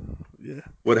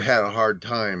would have had a hard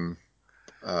time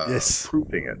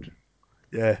proving it.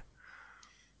 Yeah,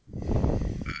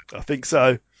 I think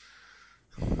so.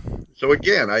 So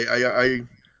again, I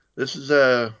this is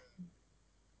a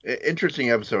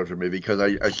interesting episode for me because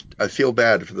I feel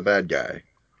bad for the bad guy.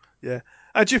 Yeah.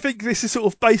 And do you think this is sort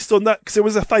of based on that? Because there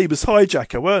was a famous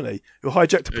hijacker, weren't he? Who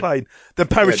hijacked a plane, then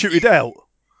parachuted out.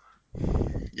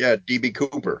 Yeah, D.B.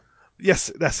 Cooper. Yes,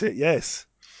 that's it, yes.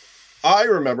 I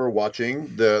remember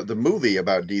watching the movie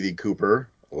about D.B. Cooper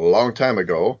a long time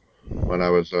ago when I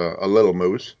was a little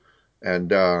moose.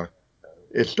 And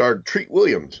it starred Treat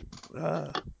Williams.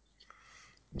 That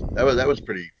was a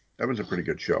pretty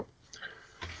good show.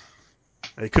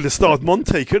 It could have starred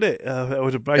Monty, couldn't it? That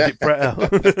would have made it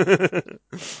better.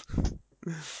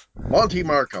 Monty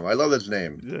Markham, I love his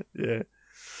name. Yeah.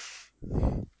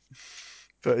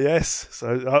 But yes,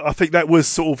 so I think that was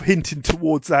sort of hinting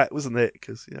towards that, wasn't it?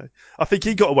 Because I think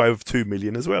he got away with 2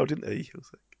 million as well, didn't he?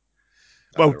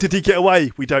 Well, did he get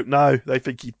away? We don't know. They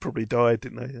think he probably died,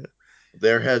 didn't they? Yeah.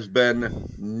 There has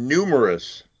been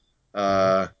numerous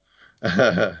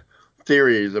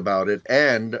theories about it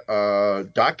and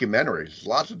documentaries,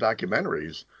 lots of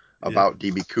documentaries about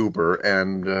D.B. Cooper,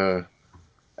 and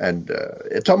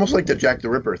it's almost like the Jack the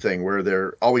Ripper thing where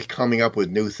they're always coming up with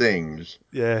new things.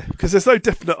 Yeah, because there's no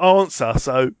definite answer,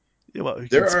 so you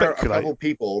there can speculate. Are a couple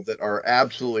people that are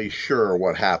absolutely sure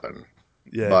what happened,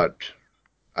 but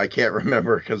I can't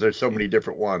remember because there's so many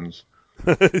different ones.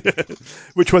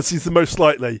 Which one seems the most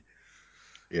likely?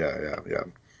 Yeah.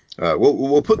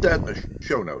 We'll put that in the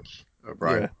show notes,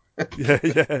 Brian.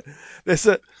 Yeah.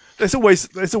 There's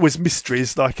always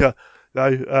mysteries like you're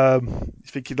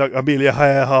thinking like Amelia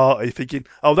Earhart. You're thinking,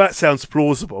 oh, that sounds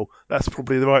plausible. That's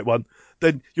probably the right one.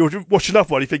 Then you'll watch another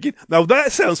one. You're thinking, no,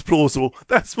 that sounds plausible.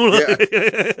 That's more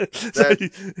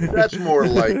that's more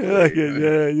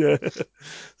likely. Yeah.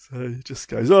 So it just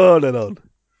goes on and on.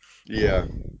 Yeah.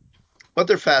 But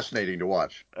they're fascinating to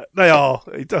watch. They are.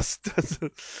 It does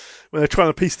when they're trying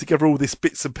to piece together all these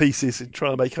bits and pieces and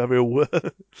trying to make a real.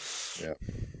 Yeah.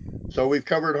 So we've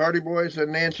covered Hardy Boys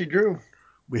and Nancy Drew.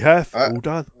 We have all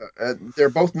done. They're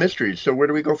both mysteries. So where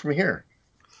do we go from here?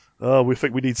 Oh, we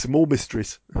think we need some more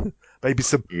mysteries. Maybe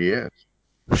some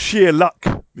sheer luck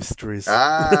mysteries.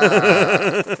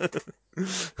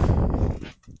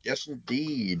 Yes,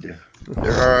 indeed.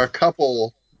 There are a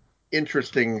couple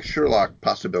interesting Sherlock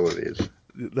possibilities.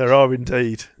 There are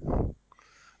indeed.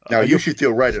 Now, you should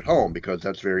feel right at home because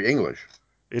that's very English.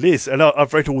 It is, and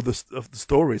I've read all of the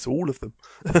stories, all of them.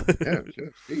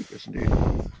 Yes, indeed.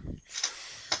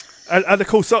 And of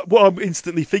course, what I'm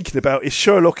instantly thinking about is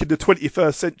Sherlock in the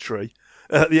 21st century,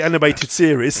 the animated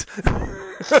series. I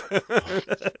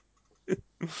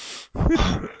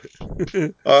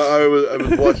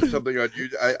was watching something on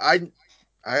YouTube.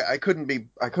 I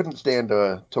couldn't stand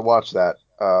to watch that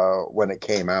when it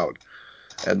came out,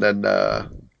 and then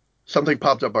something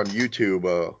popped up on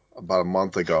YouTube about a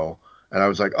month ago, and I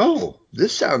was like, oh,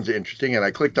 this sounds interesting, and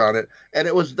I clicked on it, and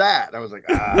it was that. I was like,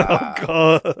 oh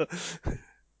God.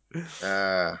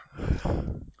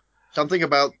 Something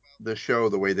about the show,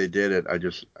 the way they did it, I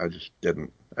just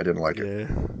didn't like it.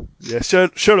 Yeah.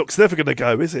 Sherlock's never going to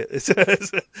go, is it? It's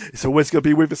always going to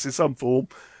be with us in some form.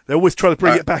 They're always trying to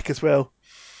bring it back as well.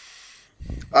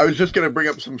 I was just going to bring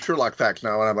up some Sherlock facts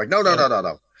now, and I'm like, no.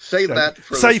 Save that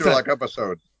for the Sherlock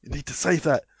episode. You need to save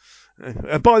that.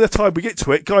 And by the time we get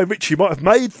to it, Guy Ritchie might have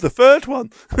made the third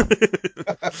one.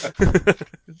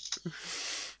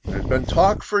 There's been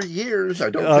talk for years. I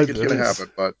don't think it's going to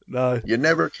happen, but you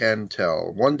never can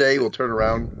tell. One day we'll turn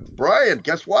around. Brian,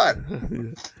 guess what?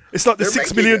 It's like the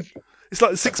 6 million. It's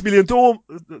like the $6 million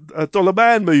dollar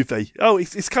man movie. Oh,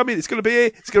 it's coming. It's going to be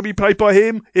here. It's going to be played by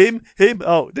him.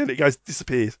 Oh, then it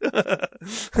disappears.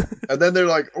 And then they're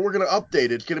like, "Oh, we're going to update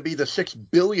it. It's going to be the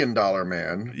 $6 billion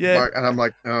man." Yeah. And I'm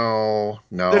like, "No."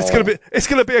 Then it's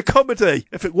going to be a comedy.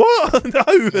 What? No.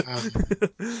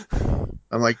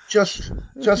 I'm like, just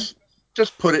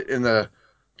put it in the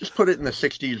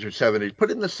 60s or 70s. Put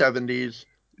it in the 70s.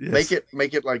 Yes.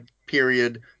 Make it like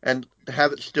period, and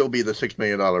have it still be the $6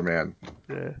 million man.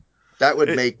 Yeah. That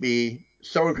would make me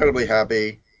so incredibly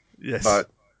happy. Yes.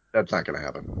 But that's not going to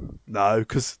happen. No,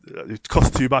 because it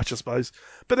costs too much, I suppose.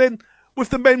 But then with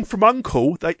the Men from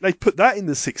U.N.C.L.E., they put that in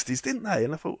the 60s, didn't they?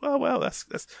 And I thought, oh well, that's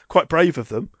quite brave of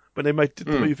them when they did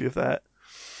the movie of that.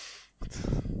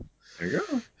 There you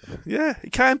go. Yeah,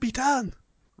 it can be done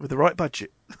with the right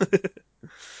budget.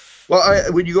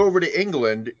 Well, when you go over to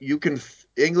England,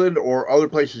 England or other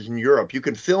places in Europe, you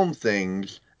can film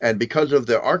things, and because of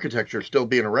the architecture still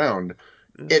being around,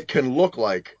 it can look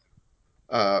like,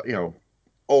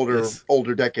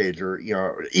 older decades or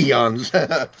eons,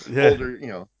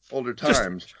 older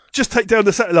times. Just take down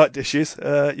the satellite dishes.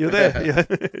 You're there. Yeah.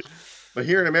 But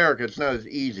here in America, it's not as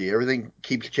easy. Everything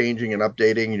keeps changing and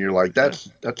updating, and you're like, that's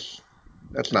not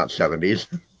 70s.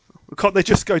 Can't they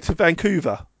just go to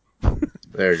Vancouver?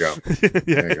 There you go. Yeah.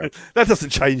 There you go. That doesn't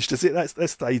change, does it? That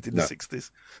stayed in the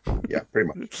 60s. Yeah, pretty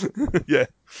much. Yeah.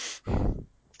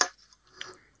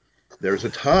 There was a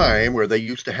time where they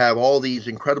used to have all these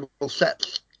incredible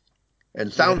sets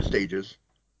and sound stages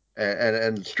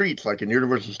and streets, like in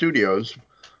Universal Studios,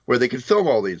 where they could film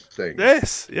all these things.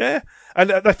 Yes, yeah. And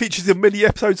that features in many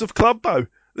episodes of Columbo,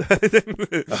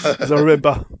 as I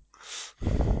remember.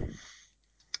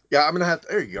 Yeah, I'm going to have to...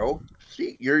 There you go.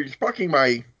 See, you're sparking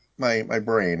my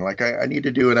brain. Like, I need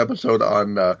to do an episode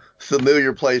on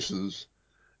familiar places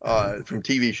from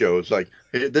TV shows. Like,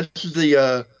 this is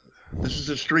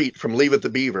the street from Leave It to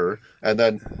Beaver, and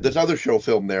then this other show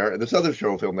filmed there, and this other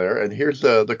show filmed there, and here's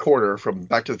the corner from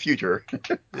Back to the Future.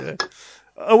 Yeah.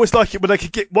 I always like it when they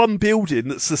could get one building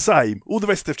that's the same. All the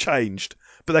rest have changed,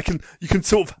 but you can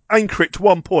sort of anchor it to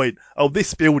one point. Oh,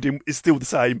 this building is still the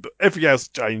same, but everything else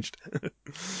changed.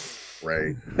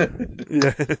 Right.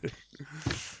 Yeah.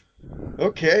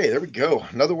 Okay, there we go.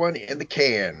 Another one in the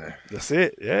can. That's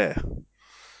it, yeah.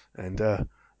 And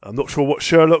I'm not sure what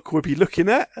Sherlock would be looking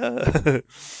at. I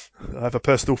have a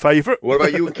personal favourite. What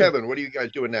about you and Kevin? What are you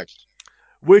guys doing next?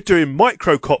 We're doing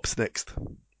Microcops next.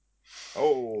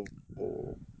 Oh.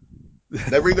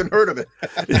 Never even heard of it.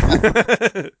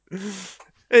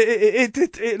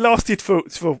 It lasted for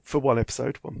one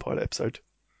pilot episode.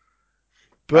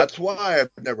 But that's why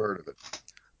I've never heard of it.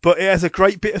 But it has a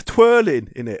great bit of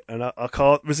twirling in it, and I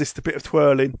can't resist a bit of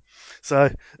twirling.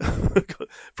 So,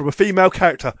 from a female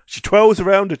character, she twirls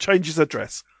around and changes her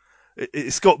dress.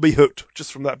 It's got me hooked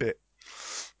just from that bit.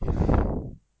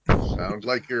 Sounds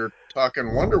like you're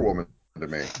talking Wonder Woman to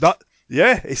me.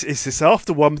 Yeah, it's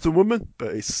after Wonder Woman,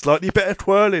 but it's slightly better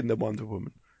twirling than Wonder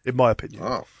Woman, in my opinion.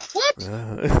 Oh, what?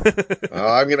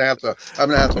 I'm gonna have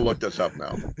to look this up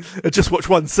now. And just watch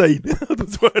one scene of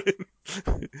the twirling,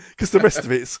 because the rest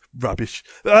of it's rubbish.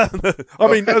 I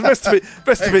mean, the rest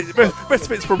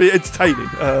of it's probably entertaining.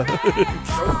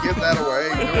 Don't give that away.